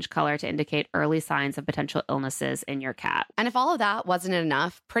crystals change color to indicate early signs of potential illnesses in your cat. And if all of that wasn't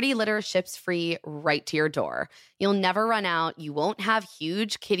enough, Pretty Litter ships free right to your door. You'll never run out. You won't have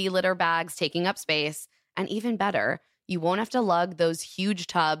huge kitty litter bags taking up space. And even better, you won't have to lug those huge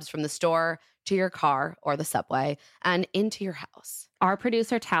tubs from the store to your car or the subway and into your house. Our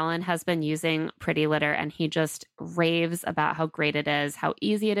producer, Talon, has been using Pretty Litter, and he just raves about how great it is, how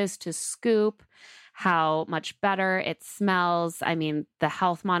easy it is to scoop, how much better it smells. I mean, the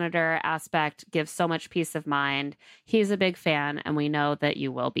health monitor aspect gives so much peace of mind. He's a big fan, and we know that you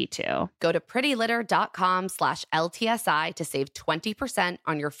will be too. Go to prettylitter.com/LTSI to save 20%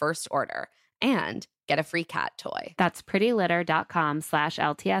 on your first order and get a free cat toy. That's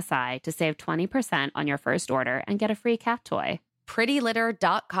prettylitter.com/LTSI to save 20% on your first order and get a free cat toy.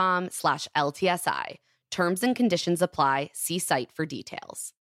 prettylitter.com/LTSI. Terms and conditions apply. See site for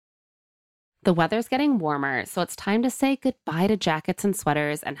details. The weather's getting warmer, so it's time to say goodbye to jackets and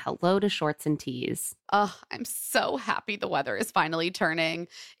sweaters and hello to shorts and tees. Oh, I'm so happy the weather is finally turning.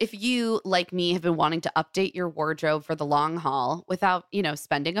 If you, like me, have been wanting to update your wardrobe for the long haul without,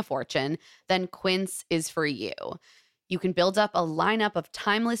 spending a fortune, then Quince is for you. You can build up a lineup of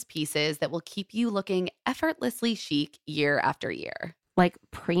timeless pieces that will keep you looking effortlessly chic year after year. Like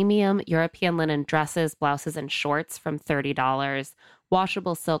premium European linen dresses, blouses, and shorts from $30,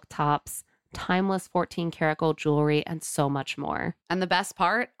 washable silk tops, timeless 14-karat gold jewelry, and so much more. And the best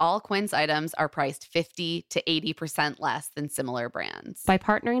part, all Quince items are priced 50 to 80% less than similar brands. By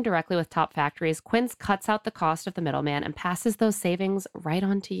partnering directly with top factories, Quince cuts out the cost of the middleman and passes those savings right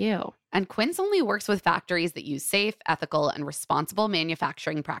on to you. And Quince only works with factories that use safe, ethical, and responsible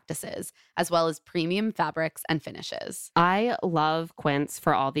manufacturing practices, as well as premium fabrics and finishes. I love Quince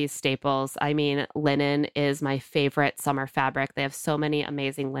for all these staples. I mean, linen is my favorite summer fabric. They have so many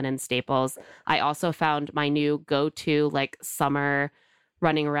amazing linen staples. I also found my new go-to like summer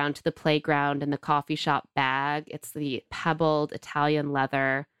running around to the playground and the coffee shop bag. It's the pebbled Italian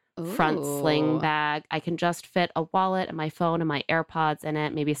leather front sling bag. I can just fit a wallet and my phone and my AirPods in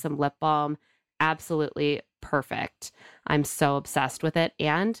it, maybe some lip balm. Absolutely perfect. I'm so obsessed with it.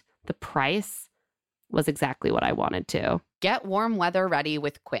 And the price was exactly what I wanted to. Get warm weather ready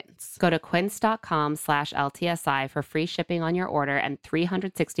with Quince. Go to quince.com/LTSI for free shipping on your order and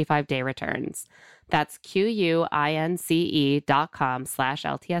 365-day returns. That's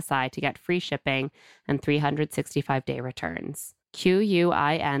QUINCE.com/LTSI to get free shipping and 365-day returns.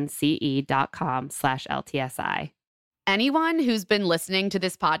 QUINCE.com/LTSI. Anyone who's been listening to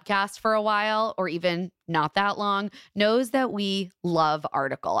this podcast for a while, or even not that long, knows that we love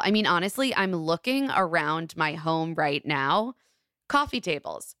Article. I mean, honestly, I'm looking around my home right now. Coffee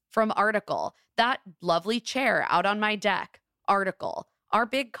tables from Article. That lovely chair out on my deck, Article. Our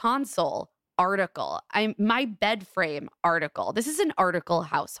big console, Article. My bed frame, Article. This is an Article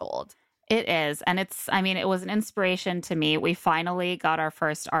household. It is. And it was an inspiration to me. We finally got our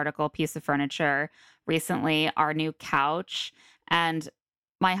first Article piece of furniture recently, our new couch. And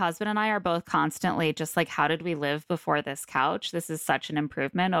my husband and I are both constantly just like, how did we live before this couch? This is such an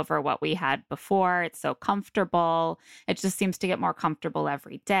improvement over what we had before. It's so comfortable. It just seems to get more comfortable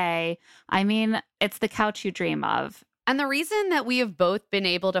every day. I mean, it's the couch you dream of. And the reason that we have both been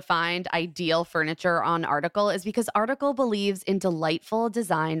able to find ideal furniture on Article is because Article believes in delightful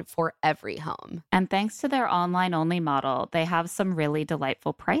design for every home. And thanks to their online-only model, they have some really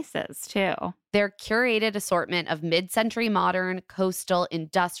delightful prices, too. Their curated assortment of mid-century modern, coastal,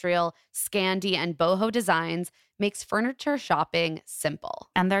 industrial, Scandi, and boho designs makes furniture shopping simple.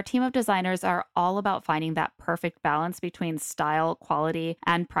 And their team of designers are all about finding that perfect balance between style, quality,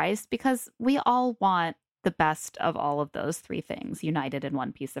 and price, because we all want the best of all of those three things united in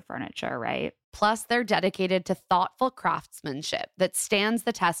one piece of furniture, right? Plus, they're dedicated to thoughtful craftsmanship that stands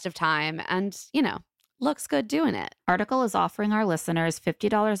the test of time and, looks good doing it. Article is offering our listeners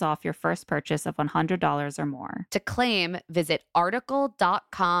 $50 off your first purchase of $100 or more. To claim, visit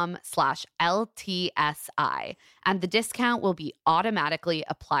article.com/LTSI, and the discount will be automatically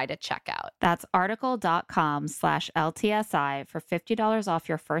applied at checkout. That's article.com/LTSI for $50 off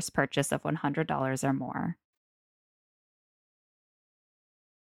your first purchase of $100 or more.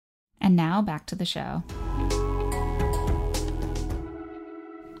 And now back to the show.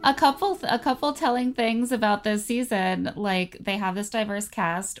 A couple telling things about this season, like they have this diverse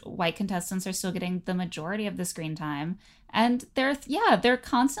cast. White contestants are still getting the majority of the screen time. And they're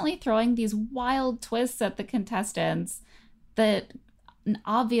constantly throwing these wild twists at the contestants that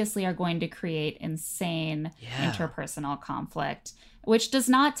obviously are going to create insane interpersonal conflict, which does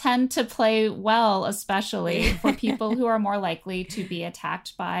not tend to play well, especially for people who are more likely to be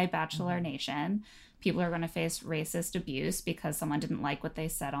attacked by Bachelor Nation. People are going to face racist abuse because someone didn't like what they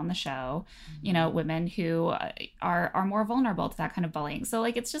said on the show. Women who are more vulnerable to that kind of bullying. So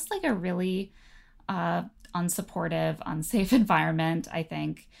it's just a really unsupportive, unsafe environment, I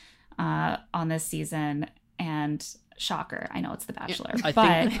think, on this season. And shocker, I know it's The Bachelor.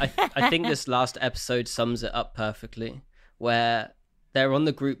 I think this last episode sums it up perfectly, where they're on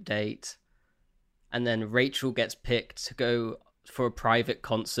the group date and then Rachel gets picked to go for a private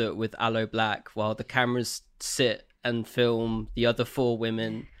concert with Aloe Black while the cameras sit and film the other four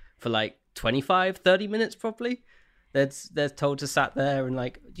women for 25-30 minutes probably. They're told to sat there and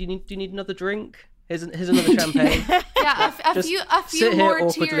do you need another drink? Here's another champagne. Yeah, a few more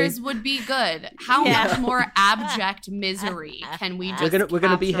tears would be good. How much more abject misery can we just We're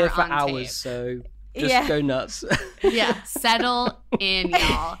gonna be here for hours, tape? so just go nuts. Yeah, settle in,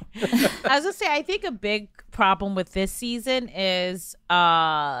 y'all. I was gonna say, I think a big problem with this season is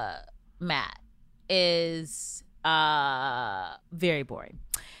Matt is very boring,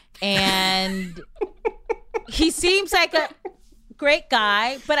 and he seems like a great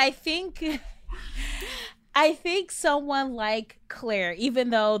guy, but I think someone like Claire, even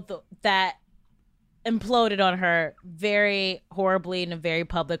though that imploded on her very horribly in a very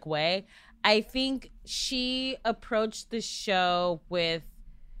public way, I think she approached the show with,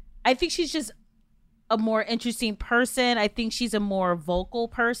 I think she's just a more interesting person. I think she's a more vocal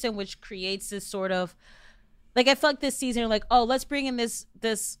person, which creates this sort of like, I feel like this season, like, oh, let's bring in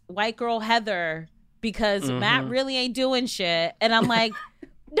this white girl Heather because Matt really ain't doing shit. And I'm like,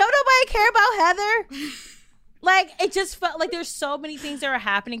 don't nobody care about Heather? Like, it just felt like there's so many things that are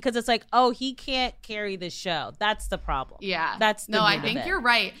happening because it's like, oh, he can't carry the show. That's the problem. Yeah. That's the No, I think you're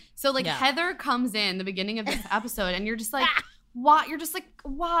right. So, like, Heather comes in the beginning of this episode, and you're just like, what? You're just like,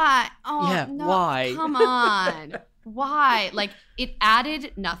 why? Oh, yeah, no, why? Come on. Why? Like, it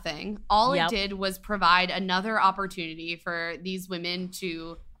added nothing. All it did was provide another opportunity for these women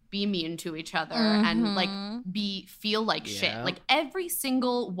to be mean to each other and, like, feel like shit. Like, every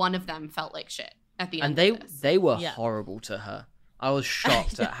single one of them felt like shit. At the end and they were horrible to her. I was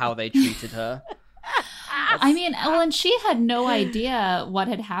shocked at how they treated her. I mean, Ellen, she had no idea what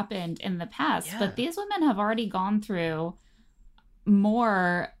had happened in the past, but these women have already gone through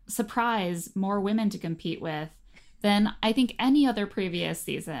more women to compete with than I think any other previous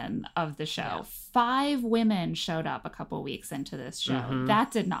season of the show. Yeah. 5 women showed up a couple weeks into this show. That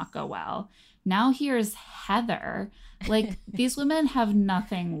did not go well. Now here's Heather. Like, these women have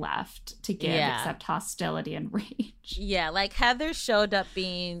nothing left to give except hostility and rage. Yeah, like, Heather showed up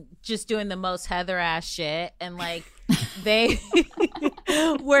just doing the most Heather ass shit, and, like, they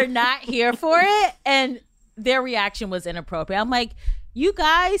were not here for it, and their reaction was inappropriate. I'm like, you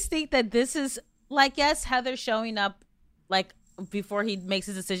guys think that this is, like, yes, Heather showing up, like, before he makes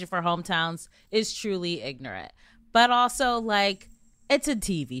his decision for Hometowns is truly ignorant. But also, like, it's a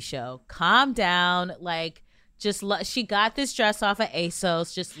TV show. Calm down. Like, she got this dress off of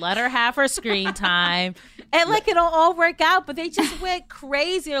ASOS. Just let her have her screen time. And, like, it'll all work out. But they just went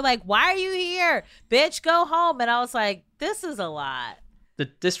crazy. They're like, why are you here? Bitch, go home. And I was like, this is a lot. The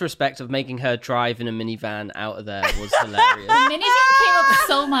disrespect of making her drive in a minivan out of there was hilarious. The minivan came up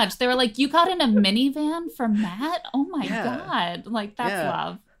so much. They were like, you got in a minivan for Matt? Oh, my God. Like, that's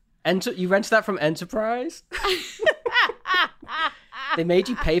love. You rented that from Enterprise? They made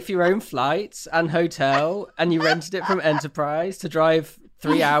you pay for your own flights and hotel, and you rented it from Enterprise to drive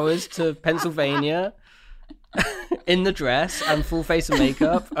 3 hours to Pennsylvania in the dress and full face of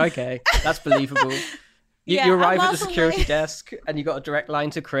makeup. Okay, that's believable. You arrive at the security desk and you got a direct line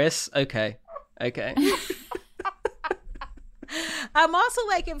to Chris. Okay. I'm also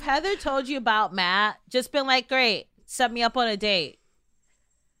like, if Heather told you about Matt, just been like, great, set me up on a date.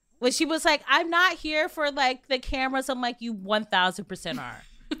 When she was like, I'm not here for, like, the cameras, I'm like, you 1,000% are.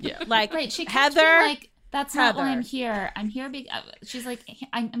 Yeah. Like, right, she Heather, like, that's not why I'm here. I'm here she's like,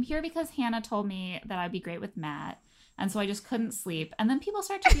 I'm here because Hannah told me that I'd be great with Matt. And so I just couldn't sleep. And then people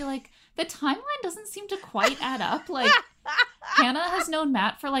start to be like, the timeline doesn't seem to quite add up. Like, Hannah has known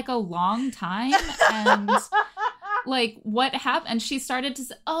Matt for, like, a long time. And, like, what happened? And she started to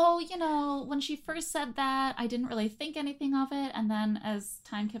say, oh, you know, when she first said that, I didn't really think anything of it. And then as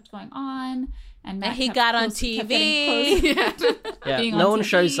time kept going on, and Matt he got on TV. No one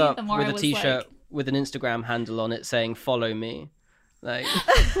shows up with a T-shirt with an Instagram handle on it saying, follow me. Like...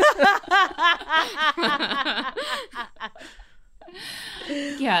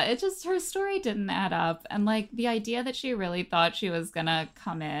 Yeah, it just, her story didn't add up. And, like, the idea that she really thought she was gonna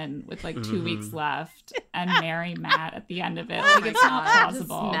come in with, like, 2 weeks left and marry Matt at the end of it, like, it's not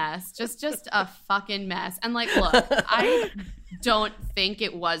possible. Just a fucking mess. And, like, look, I don't think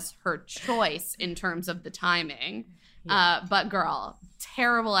it was her choice in terms of the timing. But girl,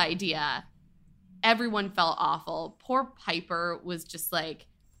 terrible idea. Everyone felt awful. Poor Piper was just, like,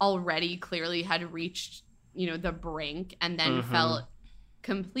 already clearly had reached, you know, the brink, and then felt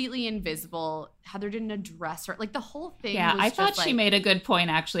completely invisible. Heather didn't address her. Like, the whole thing was I thought just, she made a good point,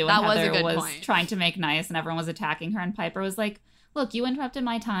 actually, when Heather was trying to make nice and everyone was attacking her, and Piper was like, look, you interrupted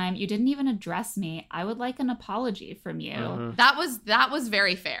my time. You didn't even address me. I would like an apology from you. That was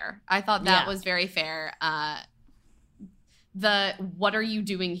very fair. I thought that was very fair. The "what are you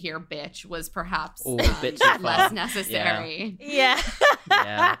doing here, bitch" was perhaps less necessary. Yeah.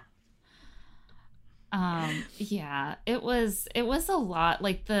 It was a lot.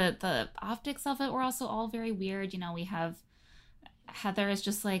 Like, the optics of it were also all very weird. You know, we have Heather is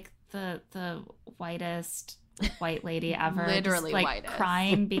just like the whitest white lady ever, literally just, like, whitest.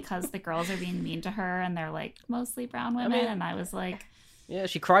 Crying because the girls are being mean to her, and they're, like, mostly brown women. And I was like, yeah,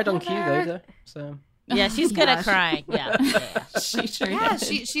 she cried on cue though. So yeah, she's good at crying. Yeah. She sure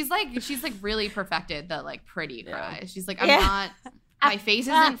did. She's like really perfected the, like, pretty cry. She's like, I'm not. My face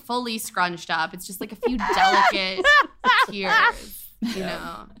isn't fully scrunched up. It's just, like, a few delicate tears, you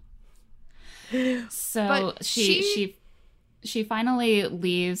know. So but she finally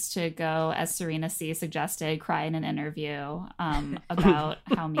leaves to go, as Serena C suggested, cry in an interview about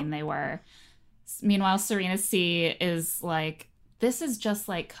how mean they were. Meanwhile, Serena C is like, this is just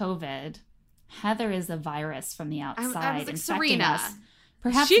like COVID. Heather is a virus from the outside. I was like, infecting Serena. us.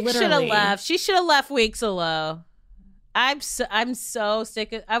 Perhaps she literally. should have left. She should have left weeks ago. I'm so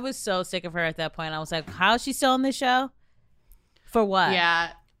sick of. I was so sick of her at that point. I was like, how is she still on the show? For what?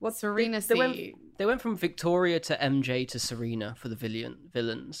 Yeah. Serena C. They went from Victoria to MJ to Serena for the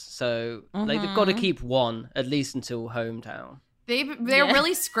villains. So they've got to keep one, at least until Hometown. They're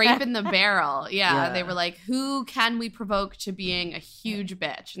really scraping the barrel. Yeah. They were like, who can we provoke to being a huge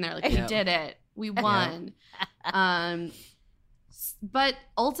bitch? And they're like, we did it. We won. But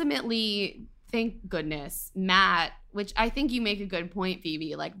ultimately, thank goodness, Matt, which I think you make a good point,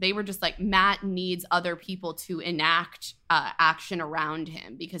 Phoebe. Like, they were just like, Matt needs other people to enact action around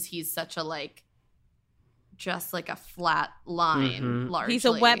him because he's such a just like a flat line, largely. He's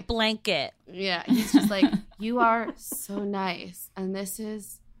a wet blanket. Yeah, he's just like, you are so nice, and this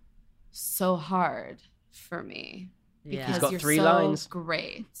is so hard for me. Yeah. Because He's got you're 3 so lines.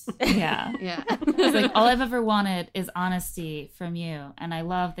 Great. Yeah. Yeah. It's like, all I've ever wanted is honesty from you. And I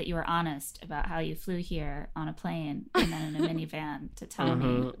love that you were honest about how you flew here on a plane and then in a minivan to tell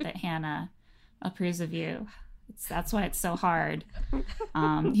me that Hannah approves of you. That's why it's so hard.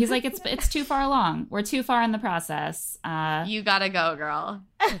 He's like, it's too far along. We're too far in the process. You gotta go, girl.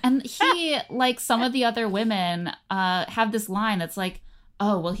 And he, like some of the other women, have this line that's like,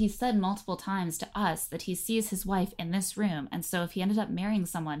 oh, well, he said multiple times to us that he sees his wife in this room. And so if he ended up marrying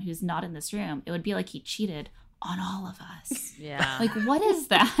someone who's not in this room, it would be like he cheated on all of us. Yeah. Like, what is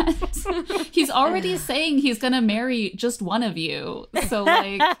that? He's already saying he's going to marry just one of you. So,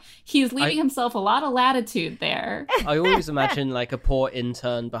 like, he's leaving himself a lot of latitude there. I always imagine, like, a poor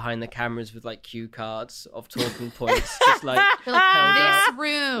intern behind the cameras with, like, cue cards of talking points. Just like, this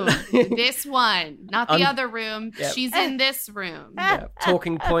room, this one, not the other room. Yep. She's in this room. Yeah.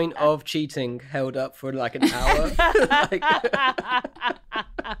 Talking point of cheating held up for, like, an hour.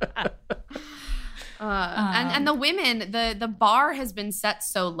 And the women, the bar has been set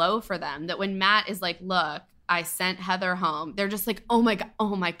so low for them that when Matt is like, look, I sent Heather home, they're just like, oh my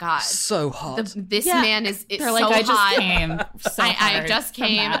god, so hot. This man is they're so like, I just hot. came. So I just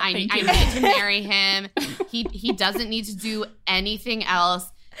came. I need to marry him. He doesn't need to do anything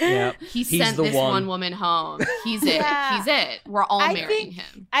else. Yeah, he sent this one woman home. He's it. Yeah. He's it. We're all marrying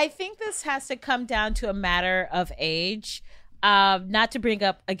him. I think this has to come down to a matter of age. Not to bring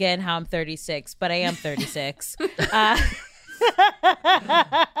up again how I'm 36, but I am 36. But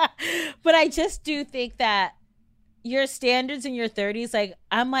I just do think that your standards in your 30s, like,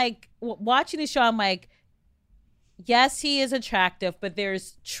 I'm like, watching the show, I'm like, yes, he is attractive, but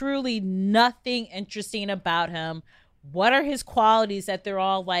there's truly nothing interesting about him. What are his qualities that they're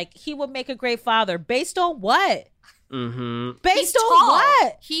all like, he would make a great father? Based on what? Based on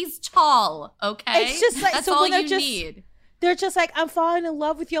what? He's tall, okay? It's just like, that's so all when you need. They're just like, I'm falling in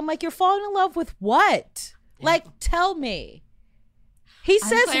love with you. I'm like, you're falling in love with what? Like, tell me. He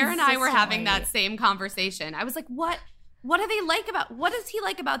says Claire and I were having that same conversation. I was like, what do they like about, what does he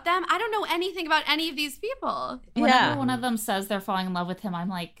like about them? I don't know anything about any of these people. Whenever one of them says they're falling in love with him, I'm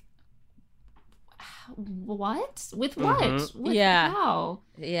like, what? With what? With how?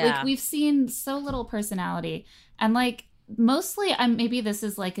 Yeah. Like, we've seen so little personality. And like, mostly, maybe this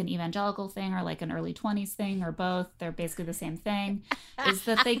is like an evangelical thing or like an early 20s thing or both. They're basically the same thing. Is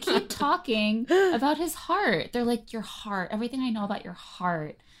that they keep talking about his heart. They're like, your heart. Everything I know about your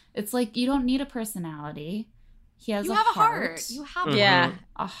heart. It's like, you don't need a personality. He has you a have heart. You have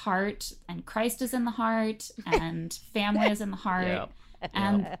a heart. And Christ is in the heart. And family is in the heart.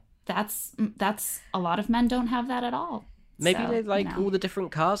 And that's a lot of men don't have that at all. Maybe they like all the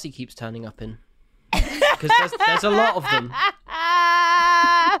different cars he keeps turning up in. Because there's a lot of them.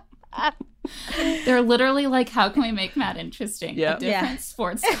 They're literally like, how can we make Matt interesting? Yeah. A different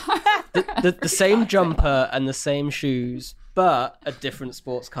sports car. The same jumper and the same shoes, but a different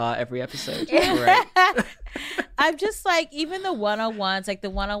sports car every episode. Great. I'm just like, even the one-on-ones, like the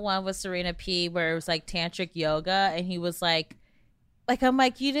one-on-one with Serena P, where it was like tantric yoga, and he was like I'm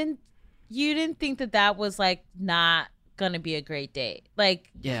like, you didn't think that was like not gonna be a great date. Like,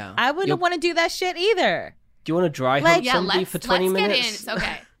 yeah, I wouldn't want to do that shit either. Do you want to dry hump somebody for 20 minutes? Get in.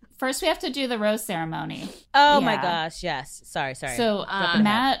 Okay. First, we have to do the rose ceremony. Oh my gosh, yes. Sorry. So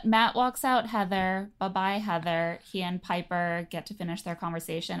Matt walks out Heather. Bye-bye, Heather. He and Piper get to finish their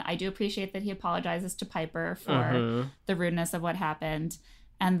conversation. I do appreciate that he apologizes to Piper for the rudeness of what happened.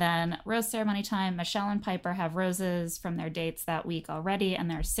 And then rose ceremony time. Michelle and Piper have roses from their dates that week already, and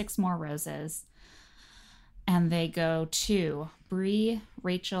there are 6 more roses. And they go to Bree,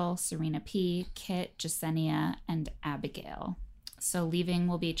 Rachel, Serena P, Kit, Jasenia, and Abigail. So leaving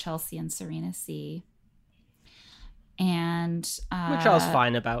will be Chelsea and Serena C. And which I was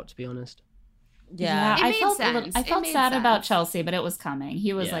fine about, to be honest. Yeah, I felt sad about Chelsea, but it was coming.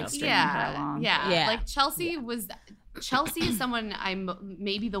 He was like stringing her along. Yeah. Like Chelsea is someone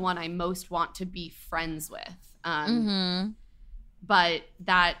maybe the one I most want to be friends with. But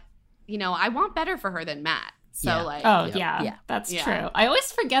that, I want better for her than Matt. So that's true. I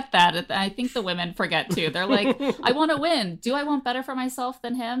always forget that. I think the women forget too. They're like, I want to win. Do I want better for myself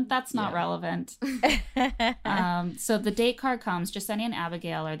than him? That's not relevant. So the date card comes. Jessenia and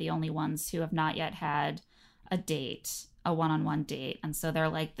Abigail are the only ones who have not yet had a date, a one-on-one date. And so they're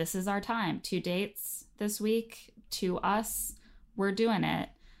like, this is our time. 2 dates this week to us. We're doing it.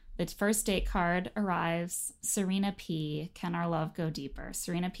 The first date card arrives. Serena P. Can our love go deeper?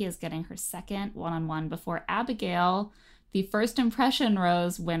 Serena P. is getting her second one-on-one before Abigail, the first impression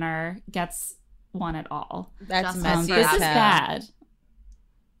rose winner, gets one at all. That's messy. This is bad.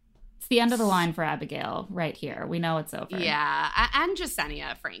 It's the end of the line for Abigail right here. We know it's over. Yeah, and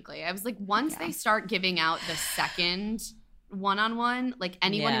Jessenia, frankly. I was like, once they start giving out the second one-on-one, like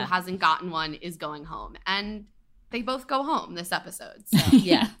anyone who hasn't gotten one is going home. And they both go home this episode. So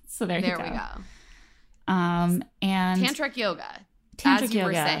so there you go. We go. And tantric yoga. As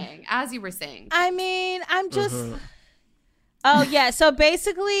you were saying. I mean, I'm just Oh yeah, so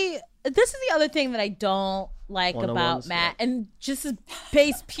basically this is the other thing that I don't like about Matt, and just is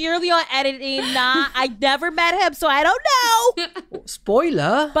based purely on editing. I never met him, so I don't know.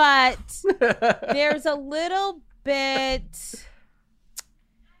 Spoiler. But there's a little bit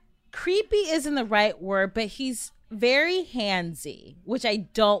creepy isn't the right word, but he's very handsy, which I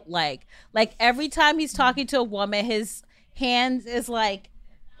don't like. Like every time he's talking to a woman, his hands is like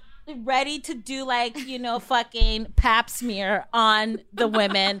ready to do like, fucking pap smear on the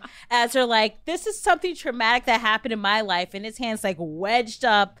women as they're like, this is something traumatic that happened in my life. And his hand's like wedged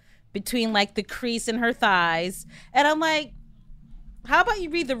up between like the crease in her thighs. And I'm like, how about you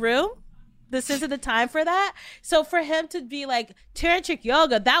read the room? This isn't the time for that. So for him to be like, tantric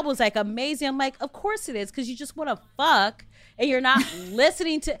yoga, that was like amazing. I'm like, of course it is, because you just want to fuck and you're not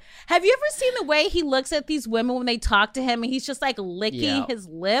listening to. Have you ever seen the way he looks at these women when they talk to him and he's just like licking his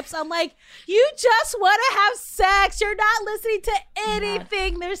lips? I'm like, you just want to have sex. You're not listening to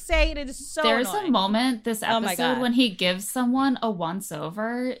anything they're saying. It is so There's annoying. a moment this episode when he gives someone a once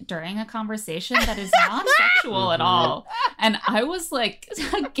over during a conversation that is not sexual at all. And I was like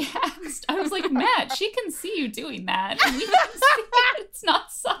aghast. I was like, Matt, she can see you doing that. And we can see it. It's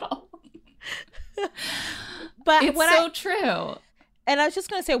not subtle. But it's so true. And I was just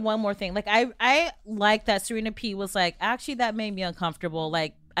going to say one more thing. Like, I like that Serena P was like, actually, that made me uncomfortable.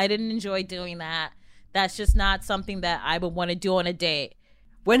 Like, I didn't enjoy doing that. That's just not something that I would want to do on a date.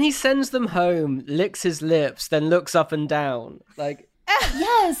 When he sends them home, licks his lips, then looks up and down. Like,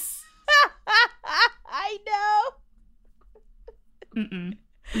 yes. I know.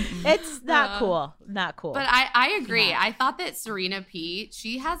 It's not cool. Not cool. But I agree. I thought that Serena P,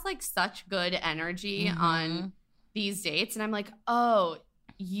 she has like such good energy on these dates. And I'm like, oh,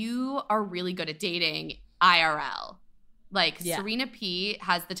 you are really good at dating IRL. Like Serena P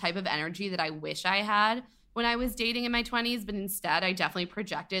has the type of energy that I wish I had when I was dating in my 20s. But instead, I definitely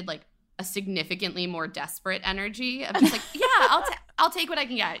projected like a significantly more desperate energy of just like, yeah, I'll take what I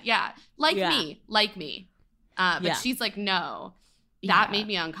can get. Yeah. Like me. But she's like, no. That made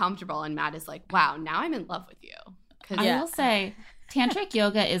me uncomfortable. And Matt is like, wow, now I'm in love with you. I will say, tantric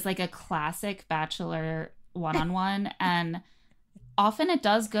yoga is like a classic bachelor one-on-one. And often it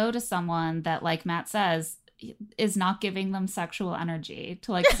does go to someone that, like Matt says, is not giving them sexual energy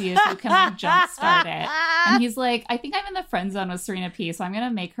to like see if you can like jumpstart it. And he's like, I think I'm in the friend zone with Serena P, so I'm going to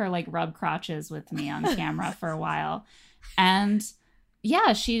make her like rub crotches with me on camera for a while. And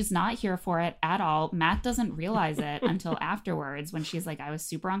yeah, she's not here for it at all. Matt doesn't realize it until afterwards when she's like, I was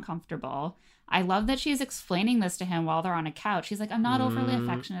super uncomfortable. I love that she's explaining this to him while they're on a couch. She's like, I'm not overly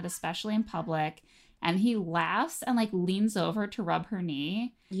affectionate, especially in public. And he laughs and like leans over to rub her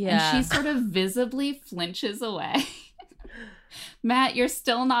knee. Yeah. And she sort of visibly flinches away. Matt, you're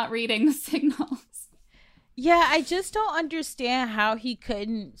still not reading the signals. Yeah, I just don't understand how he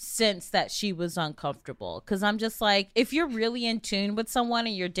couldn't sense that she was uncomfortable. Because I'm just like, if you're really in tune with someone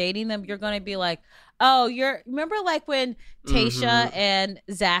and you're dating them, you're going to be like, oh, remember like when Tayshia and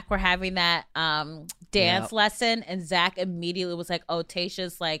Zach were having that dance lesson, and Zach immediately was like, oh,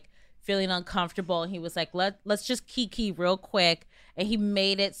 Tayshia's like feeling uncomfortable. And he was like, let's just kiki real quick. And he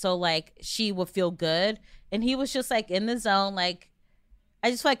made it so like she would feel good. And he was just like in the zone, like, I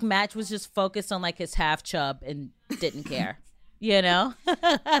just feel like Matt was just focused on like his half chub and didn't care, you know?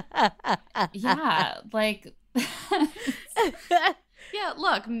 Yeah, like Yeah,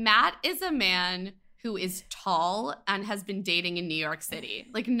 look, Matt is a man who is tall and has been dating in New York City.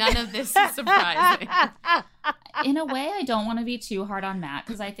 Like, none of this is surprising. In a way, I don't want to be too hard on Matt,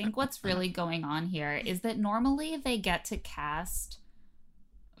 because I think what's really going on here is that normally they get to cast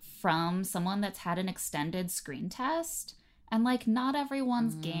from someone that's had an extended screen test, and like not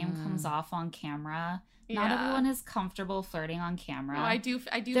everyone's game comes off on camera. Not everyone is comfortable flirting on camera. No, I do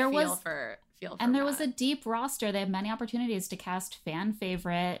feel for and there Matt. was a deep roster. They had many opportunities to cast fan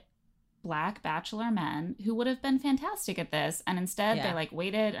favorite Black bachelor men who would have been fantastic at this, and instead they like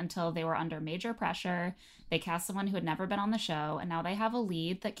waited until they were under major pressure. They cast someone who had never been on the show, and now they have a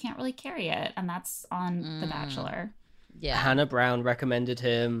lead that can't really carry it, and that's on The Bachelor. Yeah, Hannah Brown recommended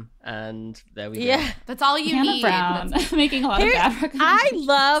him, and there we go. Yeah, that's all you need. Hannah Brown making a lot of bad recommendations. I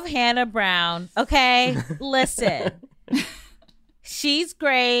love Hannah Brown. Okay, listen, she's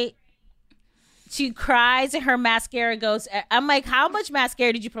great. She cries and her mascara goes. I'm like, how much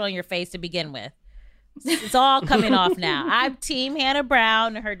mascara did you put on your face to begin with? It's all coming off now. I'm team Hannah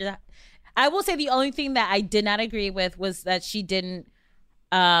Brown. I will say the only thing that I did not agree with was that she didn't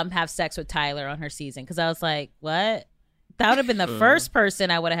have sex with Tyler on her season, because I was like, what? That would have been the first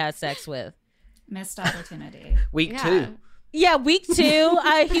person I would have had sex with. Missed opportunity. Week 2. Yeah, week 2,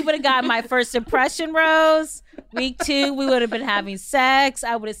 he would have got my first impression rose. Week 2, we would have been having sex.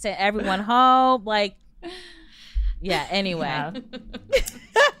 I would have sent everyone home. Like, yeah, anyway. Yeah.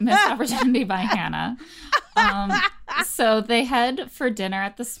 Missed opportunity by Hannah. So they head for dinner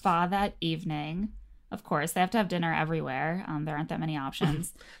at the spa that evening. Of course, they have to have dinner everywhere. There aren't that many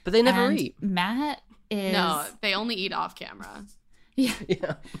options. But they never eat. Matt is... No, they only eat off camera. Yeah.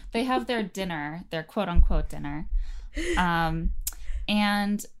 They have their dinner, their quote-unquote dinner.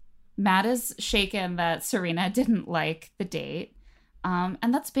 And Matt is shaken that Serena didn't like the date.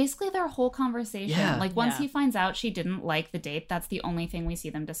 And that's basically their whole conversation. Yeah. Like, once he finds out she didn't like the date, that's the only thing we see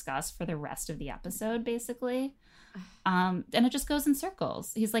them discuss for the rest of the episode, basically. And it just goes in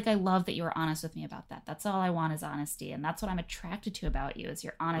circles. He's like, I love that you were honest with me about that. That's all I want is honesty. And that's what I'm attracted to about you, is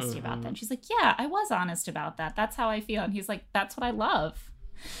your honesty about that. And she's like, yeah, I was honest about that. That's how I feel. And he's like, that's what I love.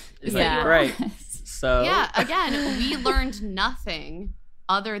 It's like, great. So yeah, again, we learned nothing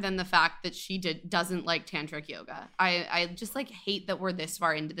other than the fact that she doesn't like tantric yoga. I just like hate that we're this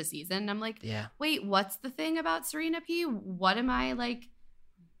far into the season. I'm like, wait, what's the thing about Serena P? What am I like?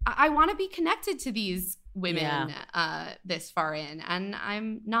 I want to be connected to these women this far in, and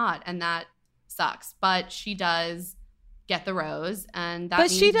I'm not, and that sucks. But she does get the rose, and that but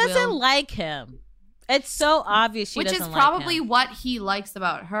means she doesn't like him. It's so obvious she doesn't like him. Which is probably what he likes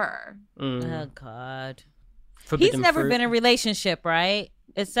about her. Oh God. Forbidden He's never fruit. been in a relationship, right?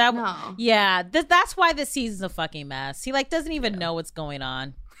 Is that No. Yeah, that's why this season's a fucking mess. He like doesn't even know what's going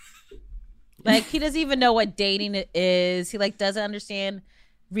on. Like, he doesn't even know what dating is. He like doesn't understand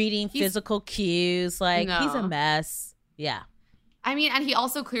reading physical cues. Like, he's a mess. Yeah. I mean, and he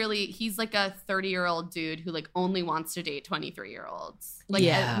also clearly, he's like a 30-year-old dude who like only wants to date 23-year-olds. Like,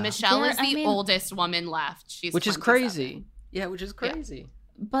 Michelle is the oldest woman left. She's which is 27. crazy. Yeah, which is crazy.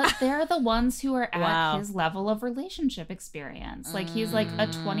 But they're the ones who are at his level of relationship experience. Like, he's like a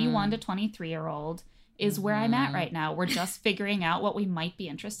 21 to 23-year-old is where I'm at right now. We're just figuring out what we might be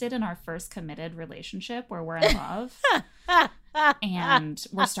interested in our first committed relationship where we're in love. And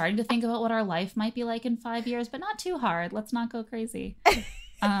we're starting to think about what our life might be like in 5 years, but not too hard. Let's not go crazy. I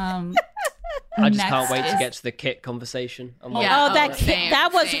just can't wait to get to the Kit conversation.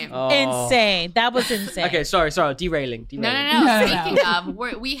 That was insane. That was insane. Okay, sorry, derailing. No. Speaking of,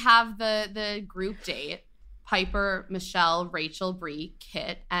 we have the group date. Piper, Michelle, Rachel, Bree,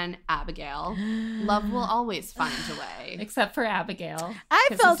 Kit, and Abigail. Love will always find a way. Except for Abigail. I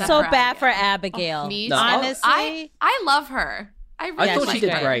felt so bad for Abigail. Me too. Honestly. I love her. I thought she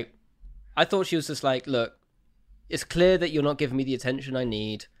did great. I thought she was just like, look, it's clear that you're not giving me the attention I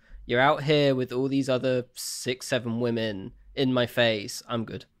need. You're out here with all these other 6-7 women in my face. I'm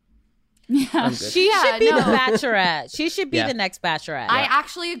good. She should be the Bachelorette. She should be the next Bachelorette. I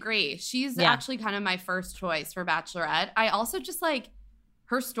actually agree. She's actually kind of my first choice for Bachelorette. I also just like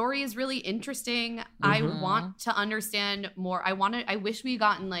her story is really interesting. Mm-hmm. I want to understand more. I wish we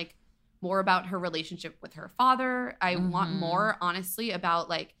gotten like more about her relationship with her father. I want more, honestly, about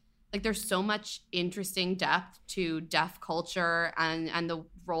like there's so much interesting depth to deaf culture and the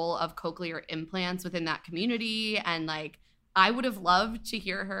role of cochlear implants within that community. And like I would have loved to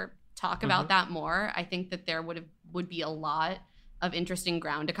hear her talk about that more. I think that there would be a lot of interesting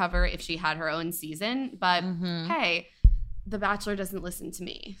ground to cover if she had her own season. But hey, The Bachelor doesn't listen to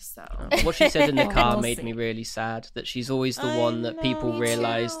me. So what she said in the car made me really sad. That she's always the one that people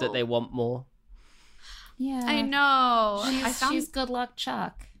realize that they want more. Yeah. I know. She's good luck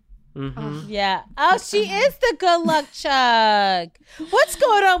Chuck. Mm-hmm. Yeah. Oh, she is the good luck Chuck. What's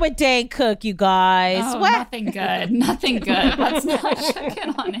going on with Dane Cook, you guys? Oh, what? Nothing good. Nothing good. Let's not check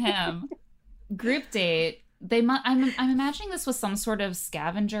in on him. Group date. I'm imagining this was some sort of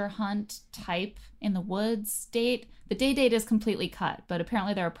scavenger hunt type in the woods date. The date is completely cut, but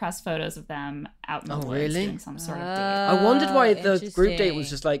apparently there are press photos of them out in the woods doing some sort of date. I wondered why the group date was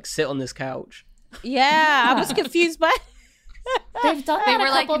just like sit on this couch. Yeah, I was confused by. They've done that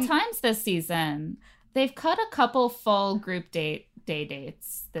a couple times this season. They've cut a couple full group day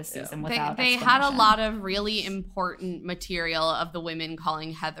dates this season without. They had a lot of really important material of the women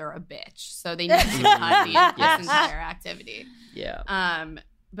calling Heather a bitch, so they needed to cut this entire activity. Yeah.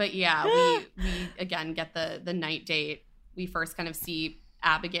 But yeah, we again get the night date. We first kind of see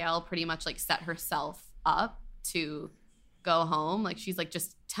Abigail pretty much like set herself up to go home. Like she's like,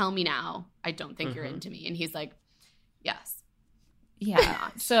 just tell me now. I don't think you're into me. And he's like, yes. Yeah.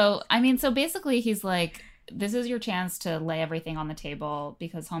 So basically he's like, this is your chance to lay everything on the table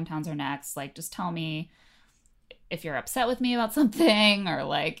because hometowns are next. Like, just tell me if you're upset with me about something or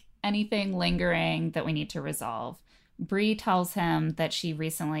like anything lingering that we need to resolve. Bree tells him that she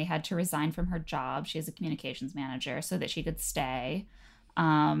recently had to resign from her job. She's a communications manager so that she could stay.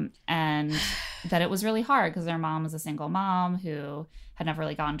 And that it was really hard because their mom was a single mom who had never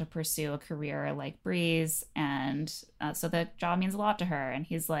really gotten to pursue a career like Bree's. And so the job means a lot to her. And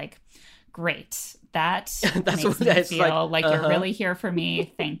he's like, great. That makes me feel like you're really here for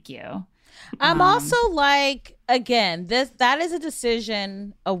me. Thank you. I'm also like, again, that is a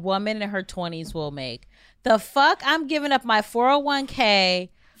decision a woman in her 20s will make. The fuck? I'm giving up my 401k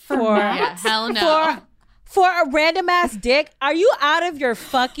for hell no. For a random ass dick? Are you out of your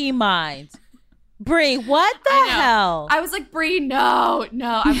fucking mind? Bree, what the hell? I was like, Bree, no.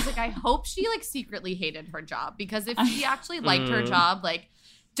 I was like, I hope she like secretly hated her job because if she actually liked her job, like,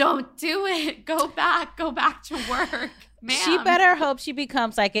 don't do it. Go back to work. Ma'am. She better hope she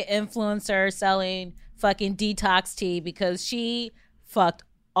becomes like an influencer selling fucking detox tea because she fucked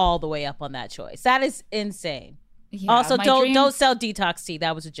all the way up on that choice. That is insane. Yeah, also, don't sell detox tea.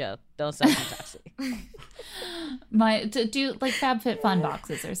 That was a joke. Don't sell detox tea. Do like FabFitFun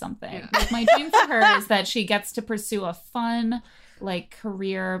boxes or something. Yeah. Like my dream for her is that she gets to pursue a fun, like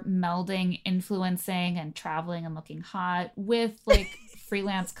career melding, influencing, and traveling and looking hot with like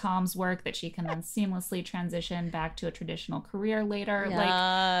freelance comms work that she can then seamlessly transition back to a traditional career later. Yes. Like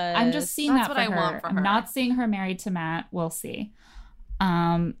I'm just seeing that for her. I'm not seeing her married to Matt. We'll see.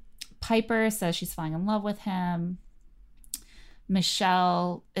 Piper says she's falling in love with him.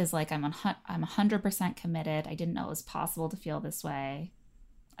 Michelle is like, I'm 100% committed. I didn't know it was possible to feel this way.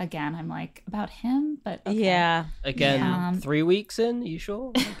 Again, I'm like, about him, but okay. Yeah. Again, 3 weeks in? Are you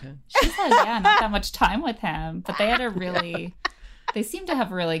sure? Okay. She said, not that much time with him, but they had they seem to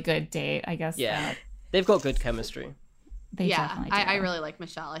have a really good date, I guess. Yeah. They've got good chemistry. They definitely do. I really like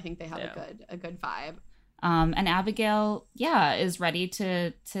Michelle. I think they have a good vibe. And Abigail, is ready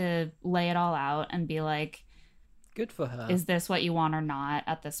to lay it all out and be like, good for her. Is this what you want or not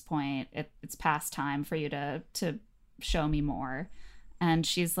at this point? It's past time for you to show me more. And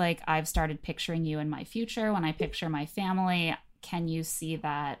she's like, I've started picturing you in my future. When I picture my family, can you see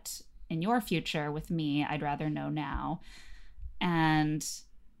that in your future with me? I'd rather know now. And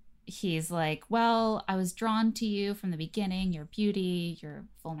he's like, well, I was drawn to you from the beginning, your beauty, your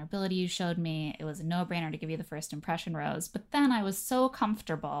vulnerability you showed me. It was a no-brainer to give you the first impression rose. But then I was so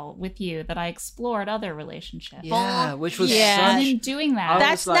comfortable with you that I explored other relationships. Yeah, which was and in doing that.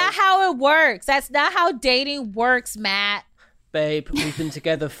 That's not how it works. That's not how dating works, Matt. Babe, we've been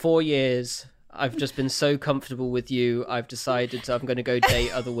together 4 years. I've just been so comfortable with you. I've decided I'm going to go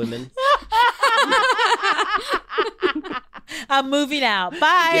date other women. I'm moving out.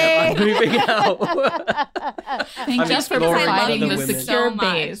 Bye. Yeah, I'm moving out. Thank you for providing the secure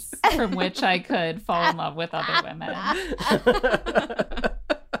base from which I could fall in love with other women.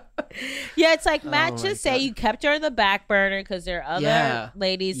 Yeah, it's like Matt just say you kept her in the back burner because there are other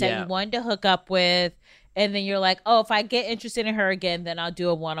ladies that you wanted to hook up with. And then you're like, oh, if I get interested in her again, then I'll do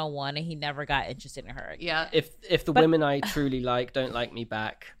a one-on-one. And he never got interested in her again. Yeah. If the women I truly like don't like me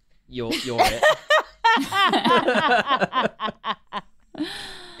back, you're it.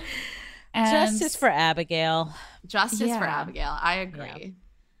 Justice for Abigail. Justice for Abigail. I agree. Yeah.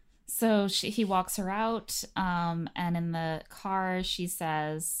 So he walks her out, and in the car she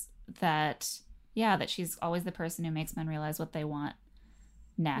says that she's always the person who makes men realize what they want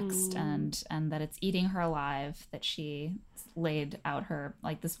next, and that it's eating her alive that she laid out her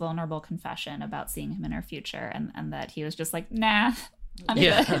like this vulnerable confession about seeing him in her future, and that he was just like, nah, I'm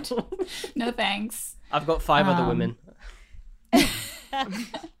good. No thanks. I've got 5 other women.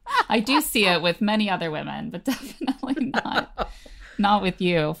 I do see it with many other women, but definitely not with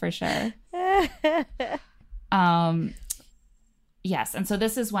you, for sure. Yes, and so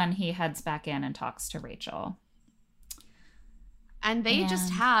this is when he heads back in and talks to Rachel. And they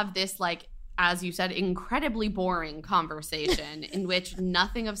just have this, like, as you said, incredibly boring conversation in which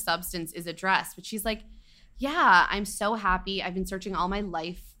nothing of substance is addressed. But she's like, yeah, I'm so happy. I've been searching all my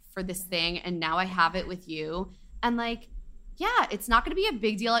life for this thing, and now I have it with you. And, like, yeah, it's not going to be a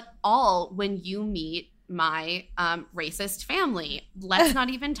big deal at all when you meet my racist family. Let's not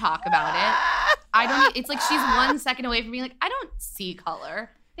even talk about it. It's like she's 1 second away from being like, I don't see color.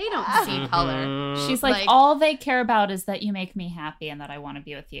 They don't see color. She's like, all they care about is that you make me happy and that I want to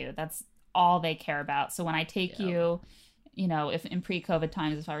be with you. That's all they care about. So when I take you, you know, if in pre-COVID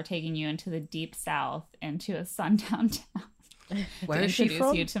times, if I were taking you into the deep South, into a sundown town, where is she from?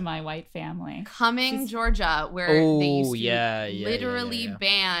 Introduce you to my white family. Cumming, Georgia, where they used to literally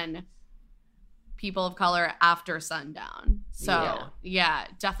ban people of color after sundown. So yeah,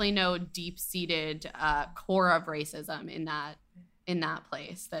 definitely no deep-seated core of racism in that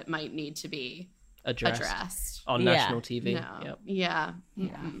place that might need to be addressed on national TV. No. Yep.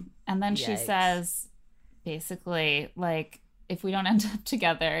 Yeah. And then she says, basically, like, if we don't end up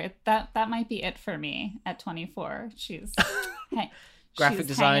together, that might be it for me at 24. She's graphic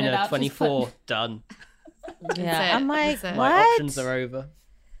designer 24 done. Yeah, I'm like, what? My options are over.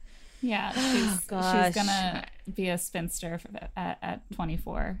 Yeah, she's gonna be a spinster at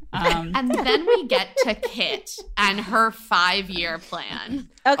 24. And then we get to Kit and her 5-year plan.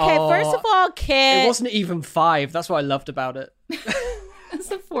 Okay, first of all, Kit. It wasn't even 5. That's what I loved about it.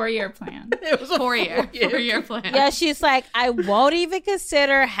 It's a 4-year plan. It was a 4-year plan. Yeah, she's like, I won't even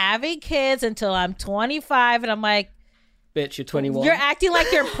consider having kids until I'm 25. And I'm like, bitch, you're 21. You're acting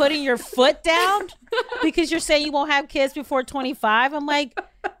like you're putting your foot down because you're saying you won't have kids before 25. I'm like,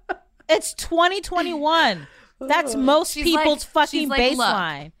 it's 2021. That's most people's fucking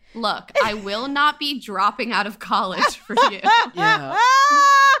baseline. Look, I will not be dropping out of college for you. Yeah.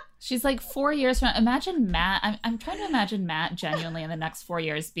 She's like 4 years from now. Imagine Matt. I'm trying to imagine Matt genuinely in the next 4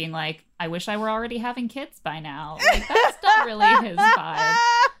 years being like, I wish I were already having kids by now. Like, that's not really his vibe.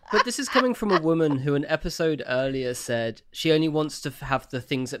 But this is coming from a woman who an episode earlier said she only wants to have the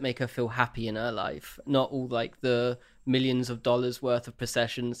things that make her feel happy in her life, not all like the millions of dollars worth of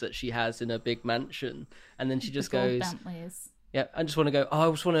possessions that she has in her big mansion. And then she just goes, Bentleys. yeah, I just want to go,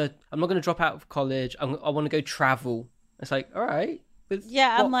 I'm not going to drop out of college. I want to go travel. It's like, all right.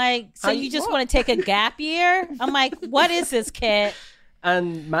 I'm like, so you just want to take a gap year? I'm like, what is this, Kit?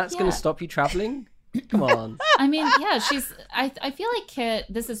 And Matt's going to stop you traveling? Come on. I mean, yeah, I feel like Kit,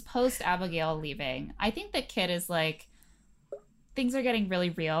 this is post Abigail leaving. I think that Kit is like, things are getting really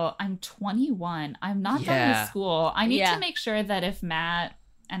real. I'm 21. I'm not done with school. I need to make sure that if Matt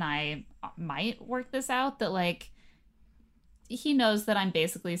and I might work this out, that like, he knows that I'm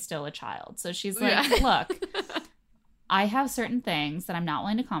basically still a child. So she's like, look, I have certain things that I'm not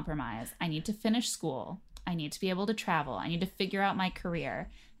willing to compromise. I need to finish school. I need to be able to travel. I need to figure out my career.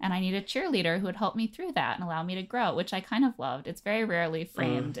 And I need a cheerleader who would help me through that and allow me to grow, which I kind of loved. It's very rarely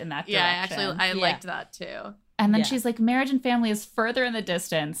framed in that direction. Yeah, I liked that too. And then she's like, marriage and family is further in the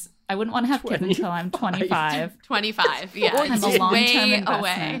distance. I wouldn't want to have kids until I'm 25. 25, yeah. I'm a long-term way investment.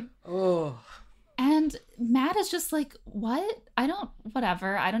 Away. Oh. And Matt is just like, what? I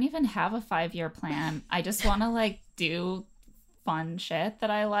don't even have a 5-year plan. I just want to like do fun shit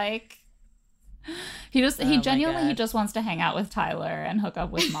that I like. He genuinely just wants to hang out with Tyler and hook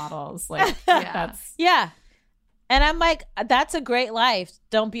up with models. Like that's And I'm like, that's a great life.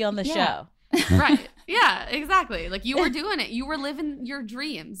 Don't be on the show. Right. Yeah, exactly. Like you were doing it. You were living your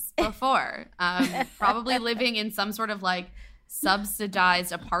dreams before. Probably living in some sort of like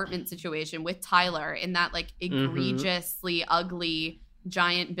subsidized apartment situation with Tyler in that like egregiously ugly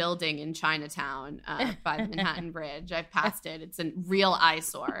giant building in Chinatown by the Manhattan Bridge. I've passed it. It's a real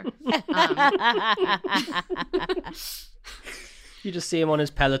eyesore. You just see him on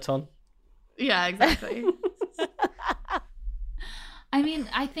his Peloton. Yeah, exactly. I mean,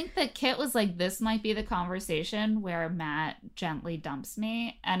 I think that Kit was like, this might be the conversation where Matt gently dumps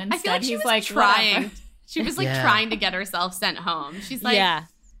me. And instead I feel like he's like trying. Whatever. She was like trying to get herself sent home. She's like,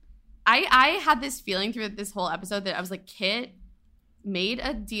 I had this feeling through this whole episode that I was like, Kit made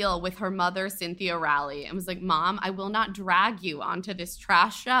a deal with her mother, Cynthia Rowley, and was like, Mom, I will not drag you onto this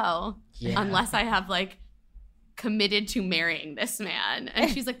trash show unless I have like committed to marrying this man. And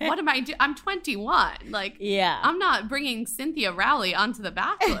she's like, what am I doing? I'm 21. Like, I'm not bringing Cynthia Rowley onto The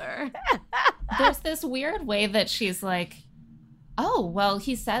Bachelor. There's this weird way that she's like, oh, well,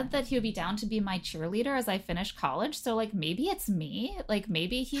 he said that he would be down to be my cheerleader as I finish college. So, like, maybe it's me. Like,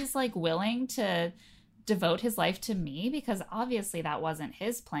 maybe he's, like, willing to devote his life to me, because obviously that wasn't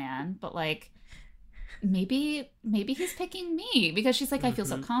his plan. But, like, maybe he's picking me, because she's like, I feel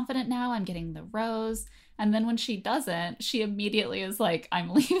so confident now. I'm getting the rose. And then when she doesn't, she immediately is like,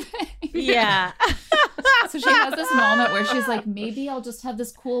 I'm leaving. Yeah. So she has this moment where she's like, maybe I'll just have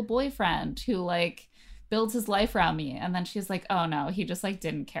this cool boyfriend who, like, builds his life around me. And then she's like, oh no, he just, like,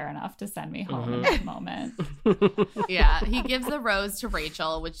 didn't care enough to send me home in that moment. Yeah, he gives the rose to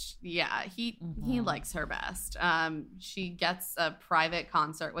Rachel, which, yeah, he likes her best. She gets a private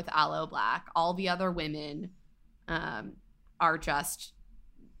concert with Aloe Black. All the other women are just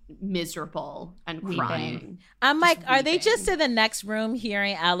miserable and crying. I'm like, are they just in the next room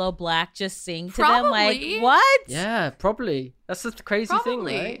hearing Aloe Black just sing to Probably. them? Like, what? Yeah, probably. That's the crazy thing,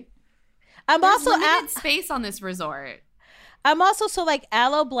 right? I'm There's also limited space on this resort. I'm also so like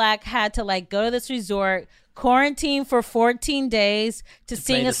Aloe Black had to like go to this resort, quarantine for 14 days to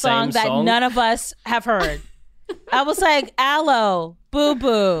sing a song that none of us have heard. I was like, Aloe, boo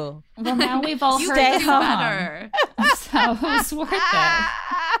boo. Well, now we've all heard Stay it home. better. So it was worth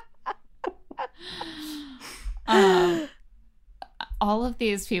it. All of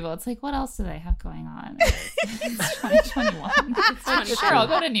these people, it's like, what else do they have going on? It's 2021. It's like, sure, I'll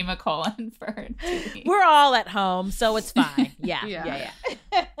go to Nemacolin for 2 weeks. We're all at home, so it's fine. Yeah.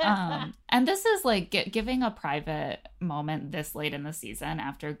 And this is like giving a private moment this late in the season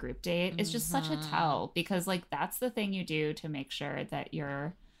after a group date is just such a tell, because like that's the thing you do to make sure that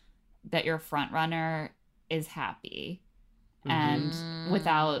your front runner is happy, and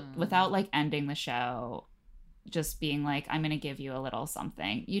without like ending the show just being like, I'm gonna give you a little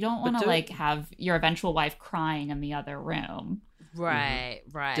something. You don't want to like have your eventual wife crying in the other room. Right.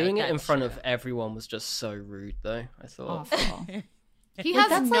 Doing it in front of everyone was just so rude, though, I thought. Awful. He has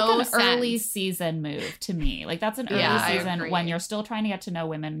that's no like an early sense. season move to me. Like that's an early I season agree. when you're still trying to get to know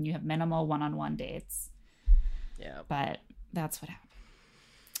women and you have minimal one-on-one dates. Yeah. But that's what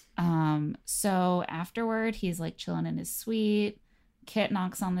happened. So afterward, he's like chilling in his suite. Kit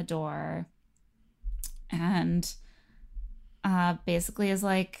knocks on the door and basically is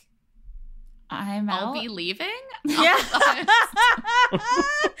like, I'm out. I'll be leaving? Yeah.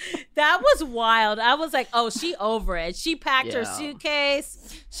 That was wild. I was like, oh, she over it. She packed her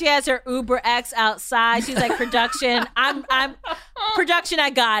suitcase. She has her Uber X outside. She's like, production, I'm production, I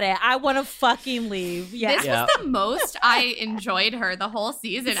got it. I want to fucking leave. Yeah. This was the most I enjoyed her the whole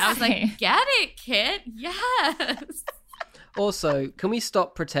season. I was like, get it, Kit. Yes. Also, can we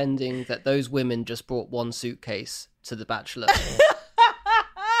stop pretending that those women just brought one suitcase to The Bachelor?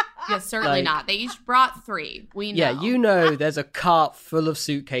 Yeah, certainly not. They each brought 3. We know. Yeah, you know there's a cart full of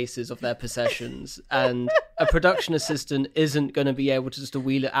suitcases of their possessions, and a production assistant isn't going to be able to just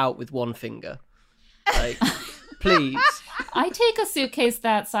wheel it out with one finger. Like, please. I take a suitcase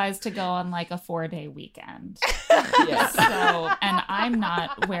that size to go on like a 4-day weekend. Yeah. So, and I'm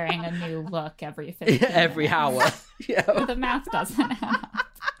not wearing a new look every 15 every minutes. hour. Yeah. The math doesn't add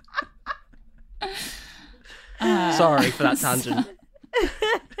up. Sorry for that tangent.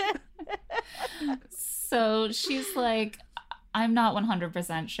 So she's like, I'm not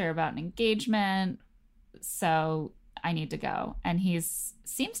 100% sure about an engagement, so I need to go. And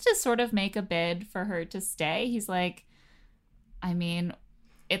seems to sort of make a bid for her to stay. He's like, I mean,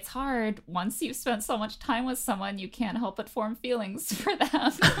 it's hard. Once you've spent so much time with someone, you can't help but form feelings for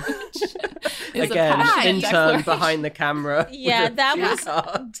them. Again, intern behind the camera. Yeah, that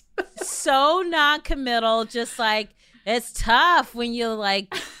was so non-committal. Just like, it's tough when you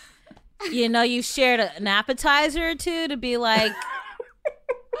like, you know, you shared an appetizer or two to be like,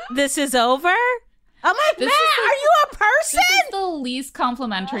 this is over. I'm like, Matt, are you a person? This is the least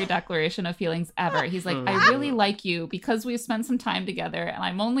complimentary declaration of feelings ever. He's like, I really like you because we've spent some time together and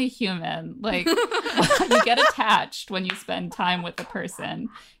I'm only human. Like, you get attached when you spend time with a person.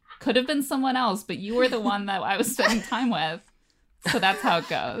 Could have been someone else, but you were the one that I was spending time with. So that's how it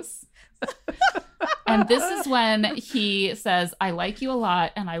goes. And this is when he says, I like you a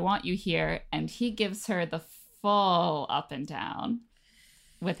lot and I want you here. And he gives her the full up and down.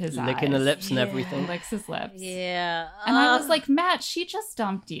 With his eyes. Licking the lips and everything. Licks his lips. Yeah. And I was like, Matt, she just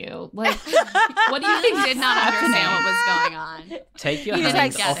dumped you. Like, what do you think? He did not understand what was going on. Take your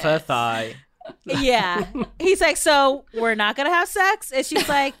hands off her thigh. Yeah. He's like, so we're not going to have sex? And she's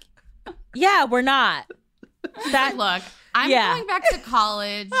like, yeah, we're not. Look, I'm going back to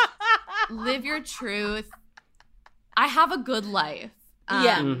college. Live your truth. I have a good life.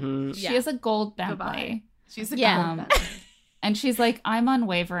 She has a gold Bentley. She's a gold Bentley. And she's like, I'm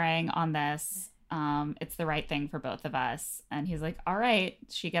unwavering on this. It's the right thing for both of us. And he's like, all right.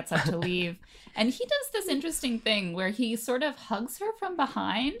 She gets up to leave. And he does this interesting thing where he sort of hugs her from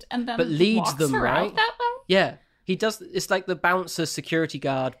behind and then leads walks them, her right? out that way. Yeah. He does. It's like the bouncer security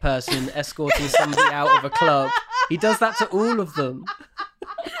guard person escorting somebody out of a club. He does that to all of them.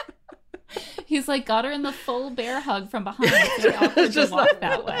 He's like got her in the full bear hug from behind. So they all could just walk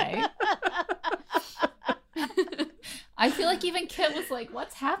that way. I feel like even Kit was like,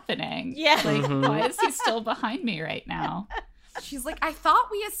 what's happening? Yeah. Like, why is he still behind me right now? She's like, I thought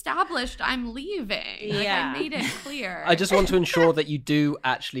we established I'm leaving. Like, Yeah. I made it clear. I just want to ensure that you do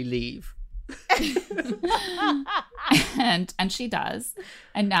actually leave. and she does.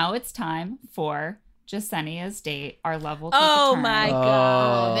 And now it's time for Jessenia's date, our level. Oh my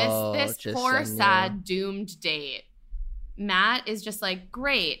god. This poor, Jessenia. sad, doomed date. Matt is just like,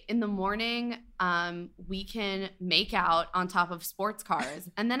 great. In the morning, we can make out on top of sports cars,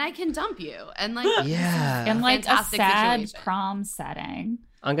 and then I can dump you. And like, Yeah. in like a fantastic sad situation. prom setting.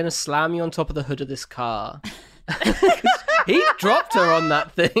 I'm going to slam you on top of the hood of this car. He dropped her on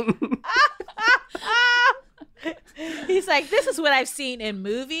that thing. He's like, this is what I've seen in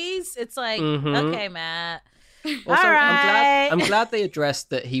movies. It's like, okay, Matt. Also, All right. I'm glad they addressed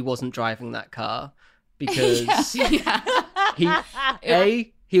that he wasn't driving that car because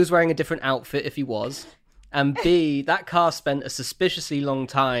he was wearing a different outfit if he was, and B, that car spent a suspiciously long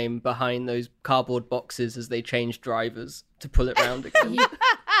time behind those cardboard boxes as they changed drivers to pull it round again.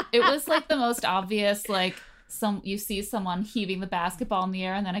 It was like the most obvious, like, you see someone heaving the basketball in the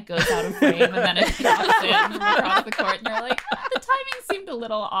air and then it goes out of frame and then it drops in across the court and you're like, the timing seemed a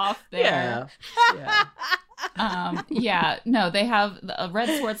little off there. No, they have a red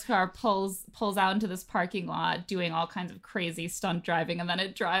sports car pulls out into this parking lot doing all kinds of crazy stunt driving and then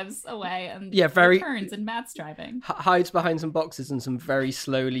it drives away and returns and Matt's driving. Hides behind some boxes and some very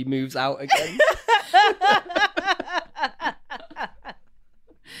slowly moves out again.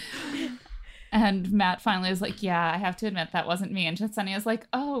 And Matt finally is like, yeah, I have to admit that wasn't me. And Jessenia's like,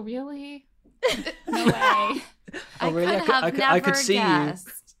 oh, really? No way. Oh, really? I could see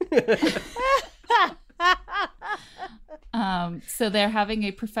guessed. you. So they're having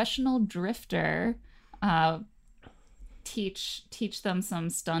a professional drifter teach them some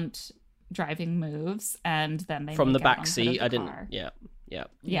stunt driving moves, and then they from the make out back on seat. the I didn't. car.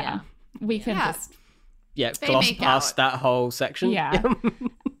 Yeah. We can just gloss make past out. that whole section. Yeah.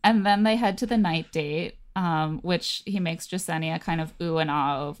 And then they head to the night date, which he makes Jessenia kind of ooh and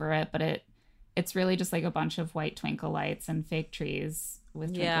ah over it, but it's really just like a bunch of white twinkle lights and fake trees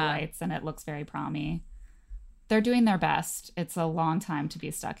with twinkle lights, and it looks very prom-y. They're doing their best. It's a long time to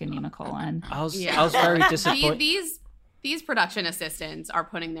be stuck in Nemacolin. I was very disappointed. These production assistants are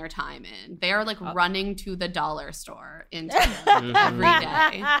putting their time in. They are like running to the dollar store in town every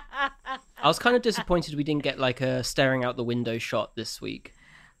day. I was kind of disappointed we didn't get like a staring out the window shot this week.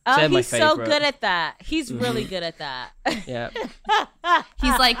 Oh, he's so good at that. He's really good at that. Yeah.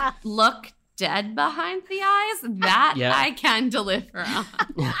 He's like, look dead behind the eyes. That I can deliver on.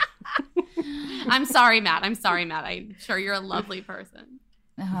 I'm sorry, Matt. I'm sure you're a lovely person.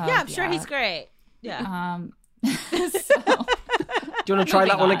 I'm sure he's great. Yeah. Do you want to try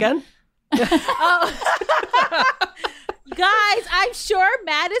that one again? Guys, I'm sure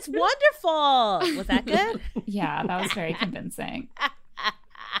Matt is wonderful. Was that good? Yeah, that was very convincing.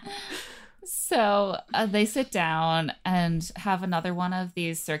 So they sit down and have another one of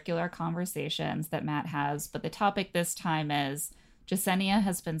these circular conversations that Matt has. But the topic this time is Jessenia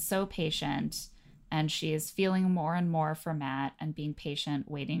has been so patient and she is feeling more and more for Matt and being patient,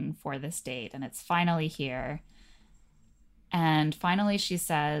 waiting for this date. And it's finally here. And finally she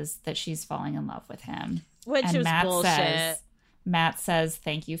says that she's falling in love with him. Which and is bullshit. Matt says,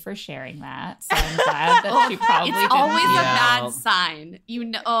 thank you for sharing that. So I'm glad that she probably It's didn't. always a bad sign. You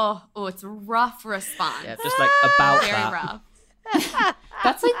know, it's a rough response. Yeah, just like about Very that. rough.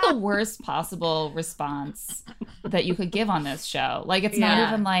 That's like the worst possible response that you could give on this show. Like, it's not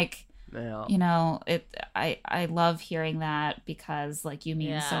even like, you know, I love hearing that because like you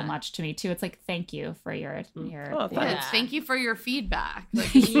mean so much to me too. It's like, thank you for your Thank you for your feedback.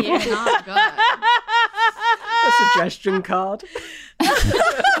 Like, it's not good. A suggestion card.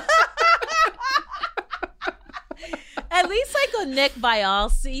 At least like on Nick Viall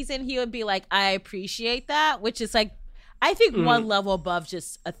season, he would be like, I appreciate that, which is like, I think one level above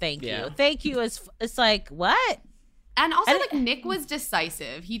just a thank you. Thank you is, it's like, what? And also, like, Nick was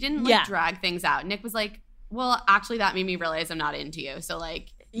decisive. He didn't, like, drag things out. Nick was like, well, actually, that made me realize I'm not into you. So, like,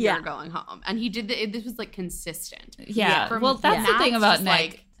 you're going home. And he did this was, like, consistent. Yeah. Well, that's the thing about Nick.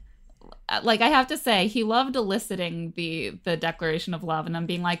 Like, like, I have to say, he loved eliciting the declaration of love and then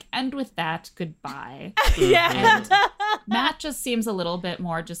being like, and with that, goodbye. Yeah. And Matt just seems a little bit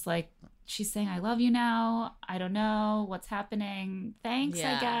more just like, she's saying, I love you now. I don't know what's happening. Thanks,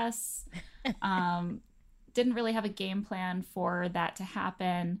 I guess. Didn't really have a game plan for that to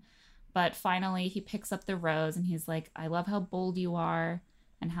happen. But finally, he picks up the rose and he's like, I love how bold you are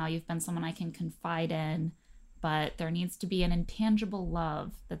and how you've been someone I can confide in. But there needs to be an intangible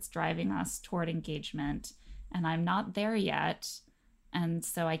love that's driving us toward engagement. And I'm not there yet. And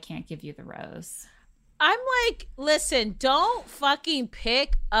so I can't give you the rose. I'm like, listen, don't fucking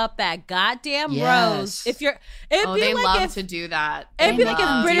pick up that goddamn rose. If you're, they love to do that. It'd be like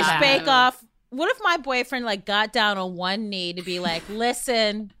if British Bake Off. What if my boyfriend like got down on one knee to be like,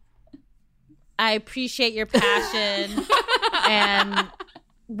 listen, I appreciate your passion and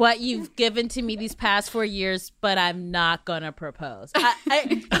what you've given to me these past 4 years, but I'm not gonna propose.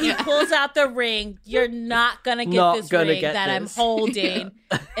 He pulls out the ring. You're not gonna get this ring that I'm holding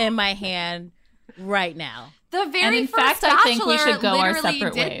in my hand right now. The very in first fact, Bachelor I think we should go our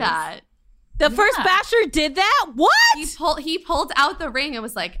separate did ways. That. The first Bachelor did that? What? He pulled out the ring and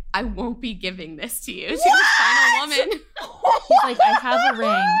was like, I won't be giving this to you to the final woman. He's like, I have a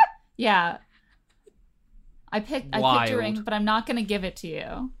ring. Yeah. I picked a ring, but I'm not going to give it to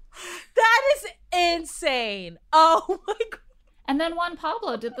you. That is insane. Oh my God. And then Juan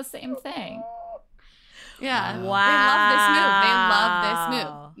Pablo did the same thing. Yeah. Wow. They love this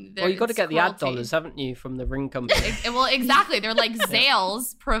move. Well, you got to get the ad dollars, haven't you, from the ring company? Well, exactly. They're like,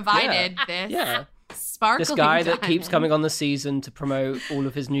 Zales provided this sparkling this guy that diamond. keeps coming on the season to promote all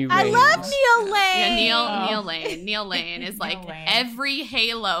of his new rings. I love Neil Lane. Yeah, Neil Lane. Neil Lane is like, every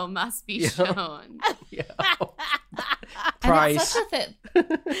halo must be shown. Price. And that's such a thing.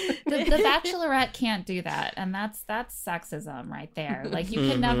 The Bachelorette can't do that, and that's sexism right there. Like, you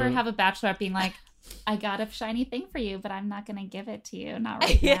can never have a Bachelorette being like, I got a shiny thing for you, but I'm not going to give it to you. Not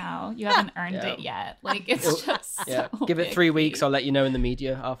right now. You haven't earned it yet. Like, it's just so give it 3 weeks. I'll let you know in the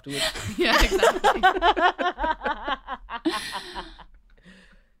media afterwards. Yeah, exactly.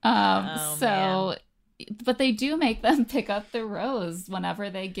 Man. But they do make them pick up the rose whenever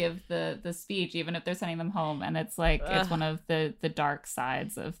they give the speech, even if they're sending them home. And it's like, it's one of the dark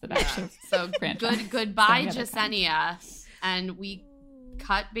sides of the Bachelor franchise. Goodbye, Jasenia. And we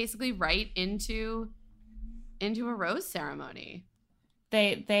cut basically right into a rose ceremony.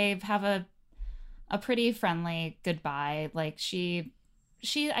 They have a pretty friendly goodbye. Like, she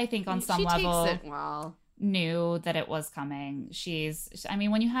I think on some level takes it well. Knew that it was coming. I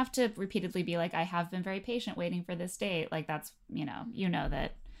mean, when you have to repeatedly be like, I have been very patient waiting for this date, like, that's, you know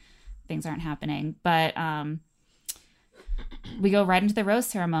that things aren't happening. But we go right into the rose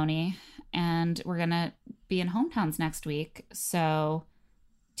ceremony, and we're gonna be in hometowns next week. So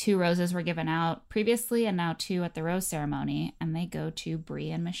 2 roses were given out previously, and now 2 at the rose ceremony, and they go to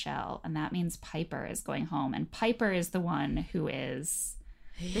Brie and Michelle, and that means Piper is going home, and Piper is the one who is.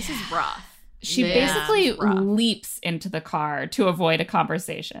 This is rough. She basically leaps into the car to avoid a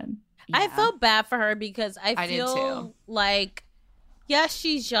conversation. I felt bad for her because I feel like, yes,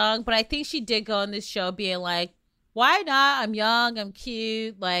 she's young, but I think she did go on this show being like, why not? I'm young, I'm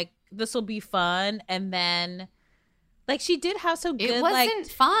cute, like, this will be fun. And then, like, she did have some good, it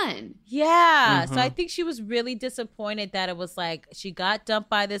wasn't fun. Yeah. So I think she was really disappointed that it was like, she got dumped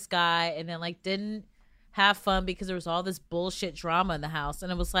by this guy and then, like, didn't have fun because there was all this bullshit drama in the house.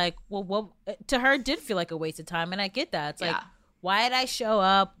 And it was like, well, what to her did feel like a waste of time. And I get that. It's like, why did I show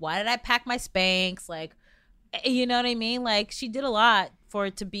up? Why did I pack my Spanx? Like, you know what I mean? Like, she did a lot for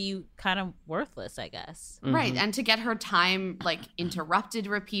it to be kind of worthless, I guess. Right. And to get her time, like, interrupted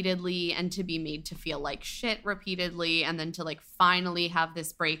repeatedly and to be made to feel like shit repeatedly, and then to, like, finally have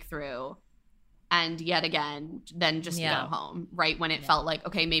this breakthrough. And yet again, then just go home, right? When it felt like,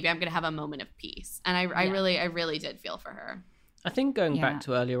 okay, maybe I'm going to have a moment of peace. And I really did feel for her. I think going back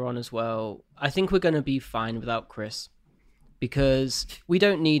to earlier on as well, I think we're going to be fine without Chris. Because we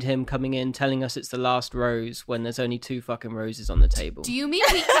don't need him coming in telling us it's the last rose when there's only 2 fucking roses on the table. Do you mean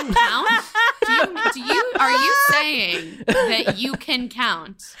we can count? Are you saying that you can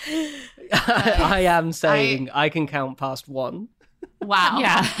count? I am saying I can count past 1. Wow.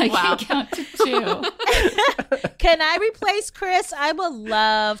 Yeah, I can count to 2. Can I replace Chris? I would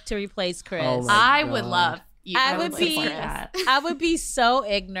love to replace Chris. Oh I would love you. I would be so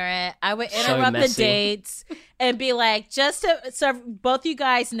ignorant. I would interrupt the dates and be like, so both you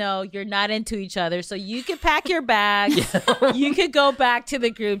guys know you're not into each other, so you can pack your bags. You could go back to the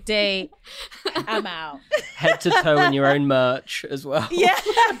group date. I'm out. Head to toe in your own merch as well. Yeah.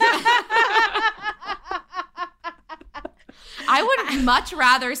 I would much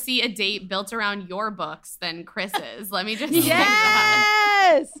rather see a date built around your books than Chris's. Let me just say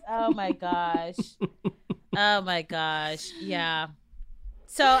that. Yes. Oh my gosh. Oh my gosh. Yeah.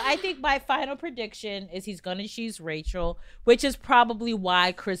 So I think my final prediction is he's going to choose Rachel, which is probably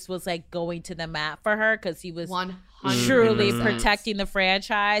why Chris was like going to the mat for her, because he was 100% truly protecting the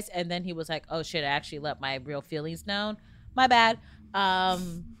franchise. And then he was like, oh shit, I actually let my real feelings known. My bad.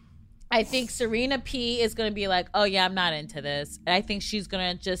 I think Serena P is going to be like, oh yeah, I'm not into this. And I think she's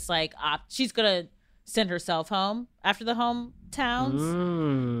going to just like she's going to send herself home after the hometowns.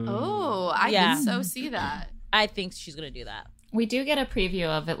 Oh, I can so see that. I think she's going to do that. We do get a preview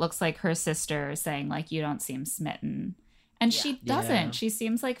of it looks like her sister saying like, you don't seem smitten. And she doesn't. Yeah. She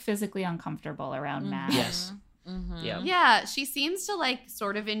seems like physically uncomfortable around Matt. Yes. Yeah, she seems to like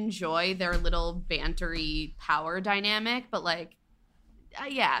sort of enjoy their little bantery power dynamic, but like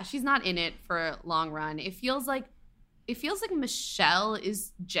she's not in it for a long run. It feels like Michelle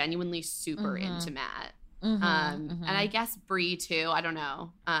is genuinely super into Matt. And I guess Bri too. I don't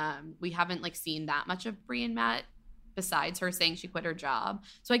know. We haven't like seen that much of Bri and Matt besides her saying she quit her job.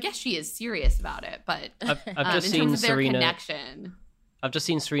 So I guess she is serious about it. But I've just seen terms of their Serena connection. I've just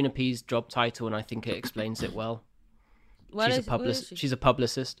seen Serena P's job title, and I think it explains it well. She's a publicist. She's a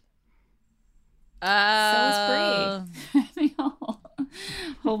publicist. So is Bri.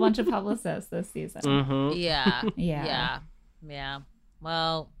 Whole bunch of publicists this season. Yeah.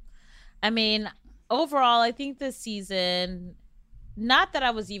 Well, I mean, overall, I think this season, not that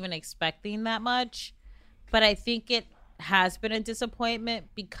I was even expecting that much, but I think it has been a disappointment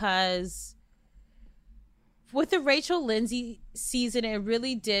because with the Rachel Lindsay season, it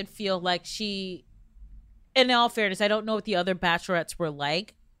really did feel like she, in all fairness, I don't know what the other bachelorettes were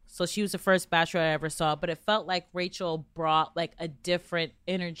like. So she was the first bachelorette I ever saw, but it felt like Rachel brought like a different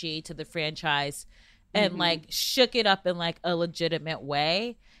energy to the franchise and like shook it up in like a legitimate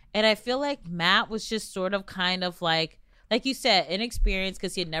way. And I feel like Matt was just sort of kind of like you said, inexperienced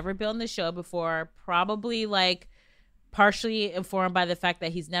because he had never been on the show before, probably like partially informed by the fact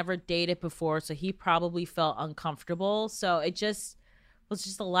that he's never dated before. So he probably felt uncomfortable. So it just was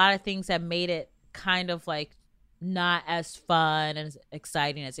just a lot of things that made it kind of like not as fun and as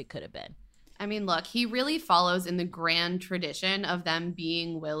exciting as it could have been. I mean, look, he really follows in the grand tradition of them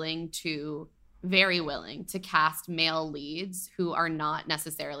being very willing to cast male leads who are not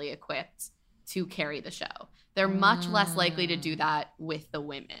necessarily equipped to carry the show. They're much less likely to do that with the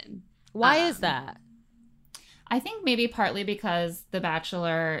women. Why is that? I think maybe partly because The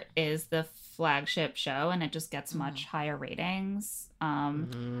Bachelor is the flagship show and it just gets much higher ratings.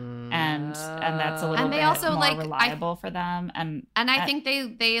 And that's a little bit also, more reliable for them. And I think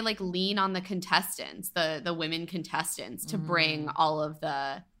they like lean on the contestants, the women contestants, to bring all of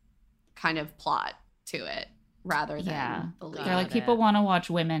the kind of plot to it rather than the lead. They're like, people want to watch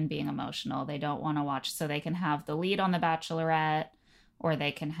women being emotional. They don't want to watch, so they can have the lead on The Bachelorette or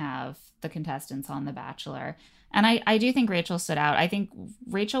they can have the contestants on The Bachelor. And I do think Rachel stood out. I think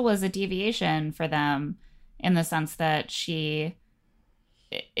Rachel was a deviation for them in the sense that she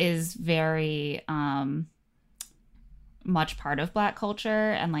is very much part of Black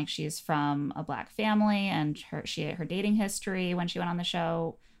culture, and like she's from a Black family, and her dating history when she went on the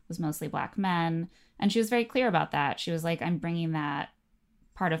show was mostly Black men, and she was very clear about that. She was like, I'm bringing that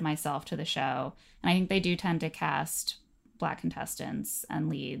part of myself to the show. And I think they do tend to cast Black contestants and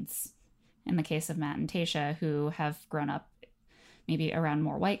leads, in the case of Matt and Tayshia, who have grown up maybe around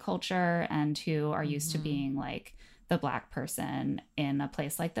more white culture and who are used to being like the Black person in a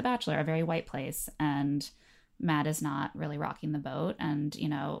place like The Bachelor, a very white place. And Matt is not really rocking the boat. And, you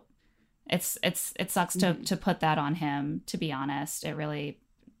know, it sucks to put that on him, to be honest. It really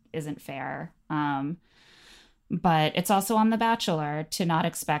isn't fair. But it's also on The Bachelor to not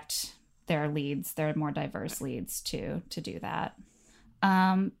expect their more diverse leads to do that.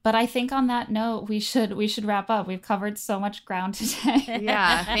 But I think on that note, we should wrap up. We've covered so much ground today.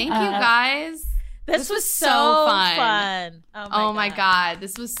 Yeah. Thank you guys. This was so fun. Oh my God.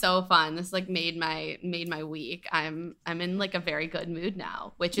 This was so fun. This like made my week. I'm in like a very good mood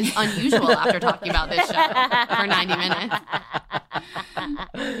now, which is unusual after talking about this show for 90 minutes.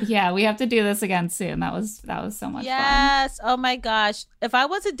 Yeah, we have to do this again soon. That was so much fun. Yes. Oh my gosh. If I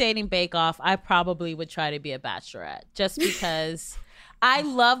was a dating bake-off, I probably would try to be a bachelorette just because I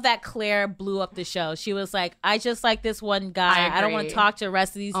love that Claire blew up the show. She was like, I just like this one guy. I don't want to talk to the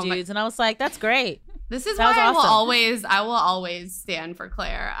rest of these dudes. And I was like, that's great. This is why I will always stand for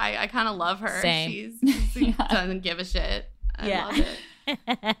Claire. I kind of love her. Same. She doesn't give a shit. I love it.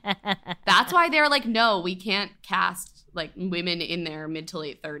 That's why they're like, no, we can't cast like women in their mid to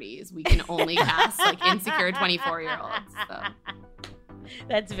late 30s. We can only cast like insecure 24-year-olds. So.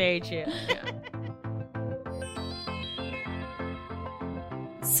 That's very true. Yeah.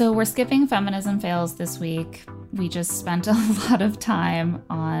 So we're skipping feminism fails this week. We just spent a lot of time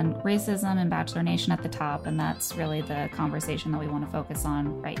on racism and Bachelor Nation at the top, and that's really the conversation that we want to focus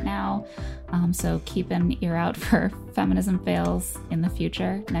on right now. So keep an ear out for feminism fails in the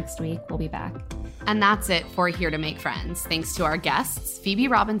future. Next week, we'll be back. And that's it for Here to Make Friends. Thanks to our guests, Phoebe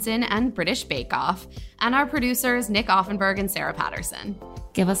Robinson and British Bake Off, and our producers, Nick Offenberg and Sarah Patterson.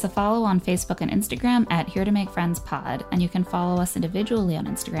 Give us a follow on Facebook and Instagram at Here to Make Friends Pod, and you can follow us individually on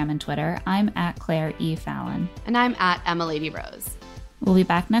Instagram and Twitter. I'm at Claire E. Fallon. And I'm at Emma Lady Rose. We'll be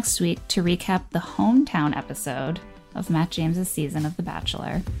back next week to recap the hometown episode of Matt James's season of The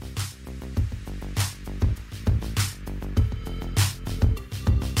Bachelor.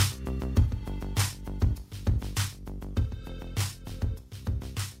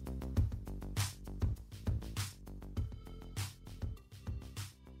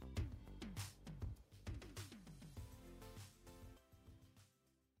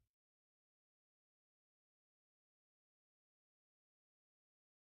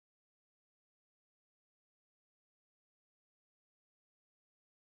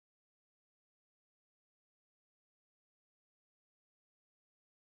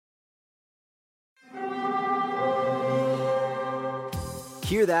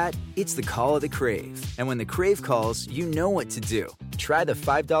 Hear that? It's the call of the Crave. And when the Crave calls, you know what to do. Try the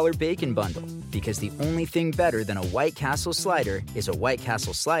 $5 Bacon Bundle, because the only thing better than a White Castle slider is a White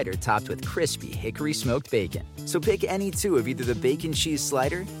Castle slider topped with crispy hickory smoked bacon. So pick any two of either the Bacon Cheese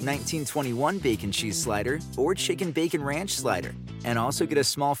Slider, 1921 Bacon Cheese Slider, or Chicken Bacon Ranch Slider. And also get a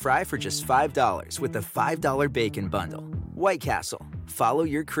small fry for just $5 with the $5 Bacon Bundle. White Castle. Follow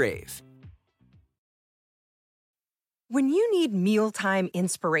your Crave. When you need mealtime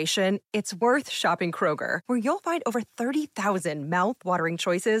inspiration, it's worth shopping Kroger, where you'll find over 30,000 mouth-watering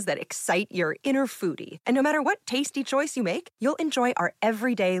choices that excite your inner foodie. And no matter what tasty choice you make, you'll enjoy our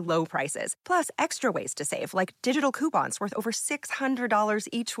everyday low prices, plus extra ways to save, like digital coupons worth over $600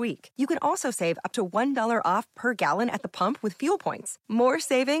 each week. You can also save up to $1 off per gallon at the pump with fuel points. More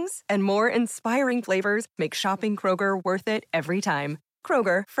savings and more inspiring flavors make shopping Kroger worth it every time.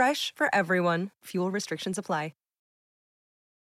 Kroger, fresh for everyone. Fuel restrictions apply.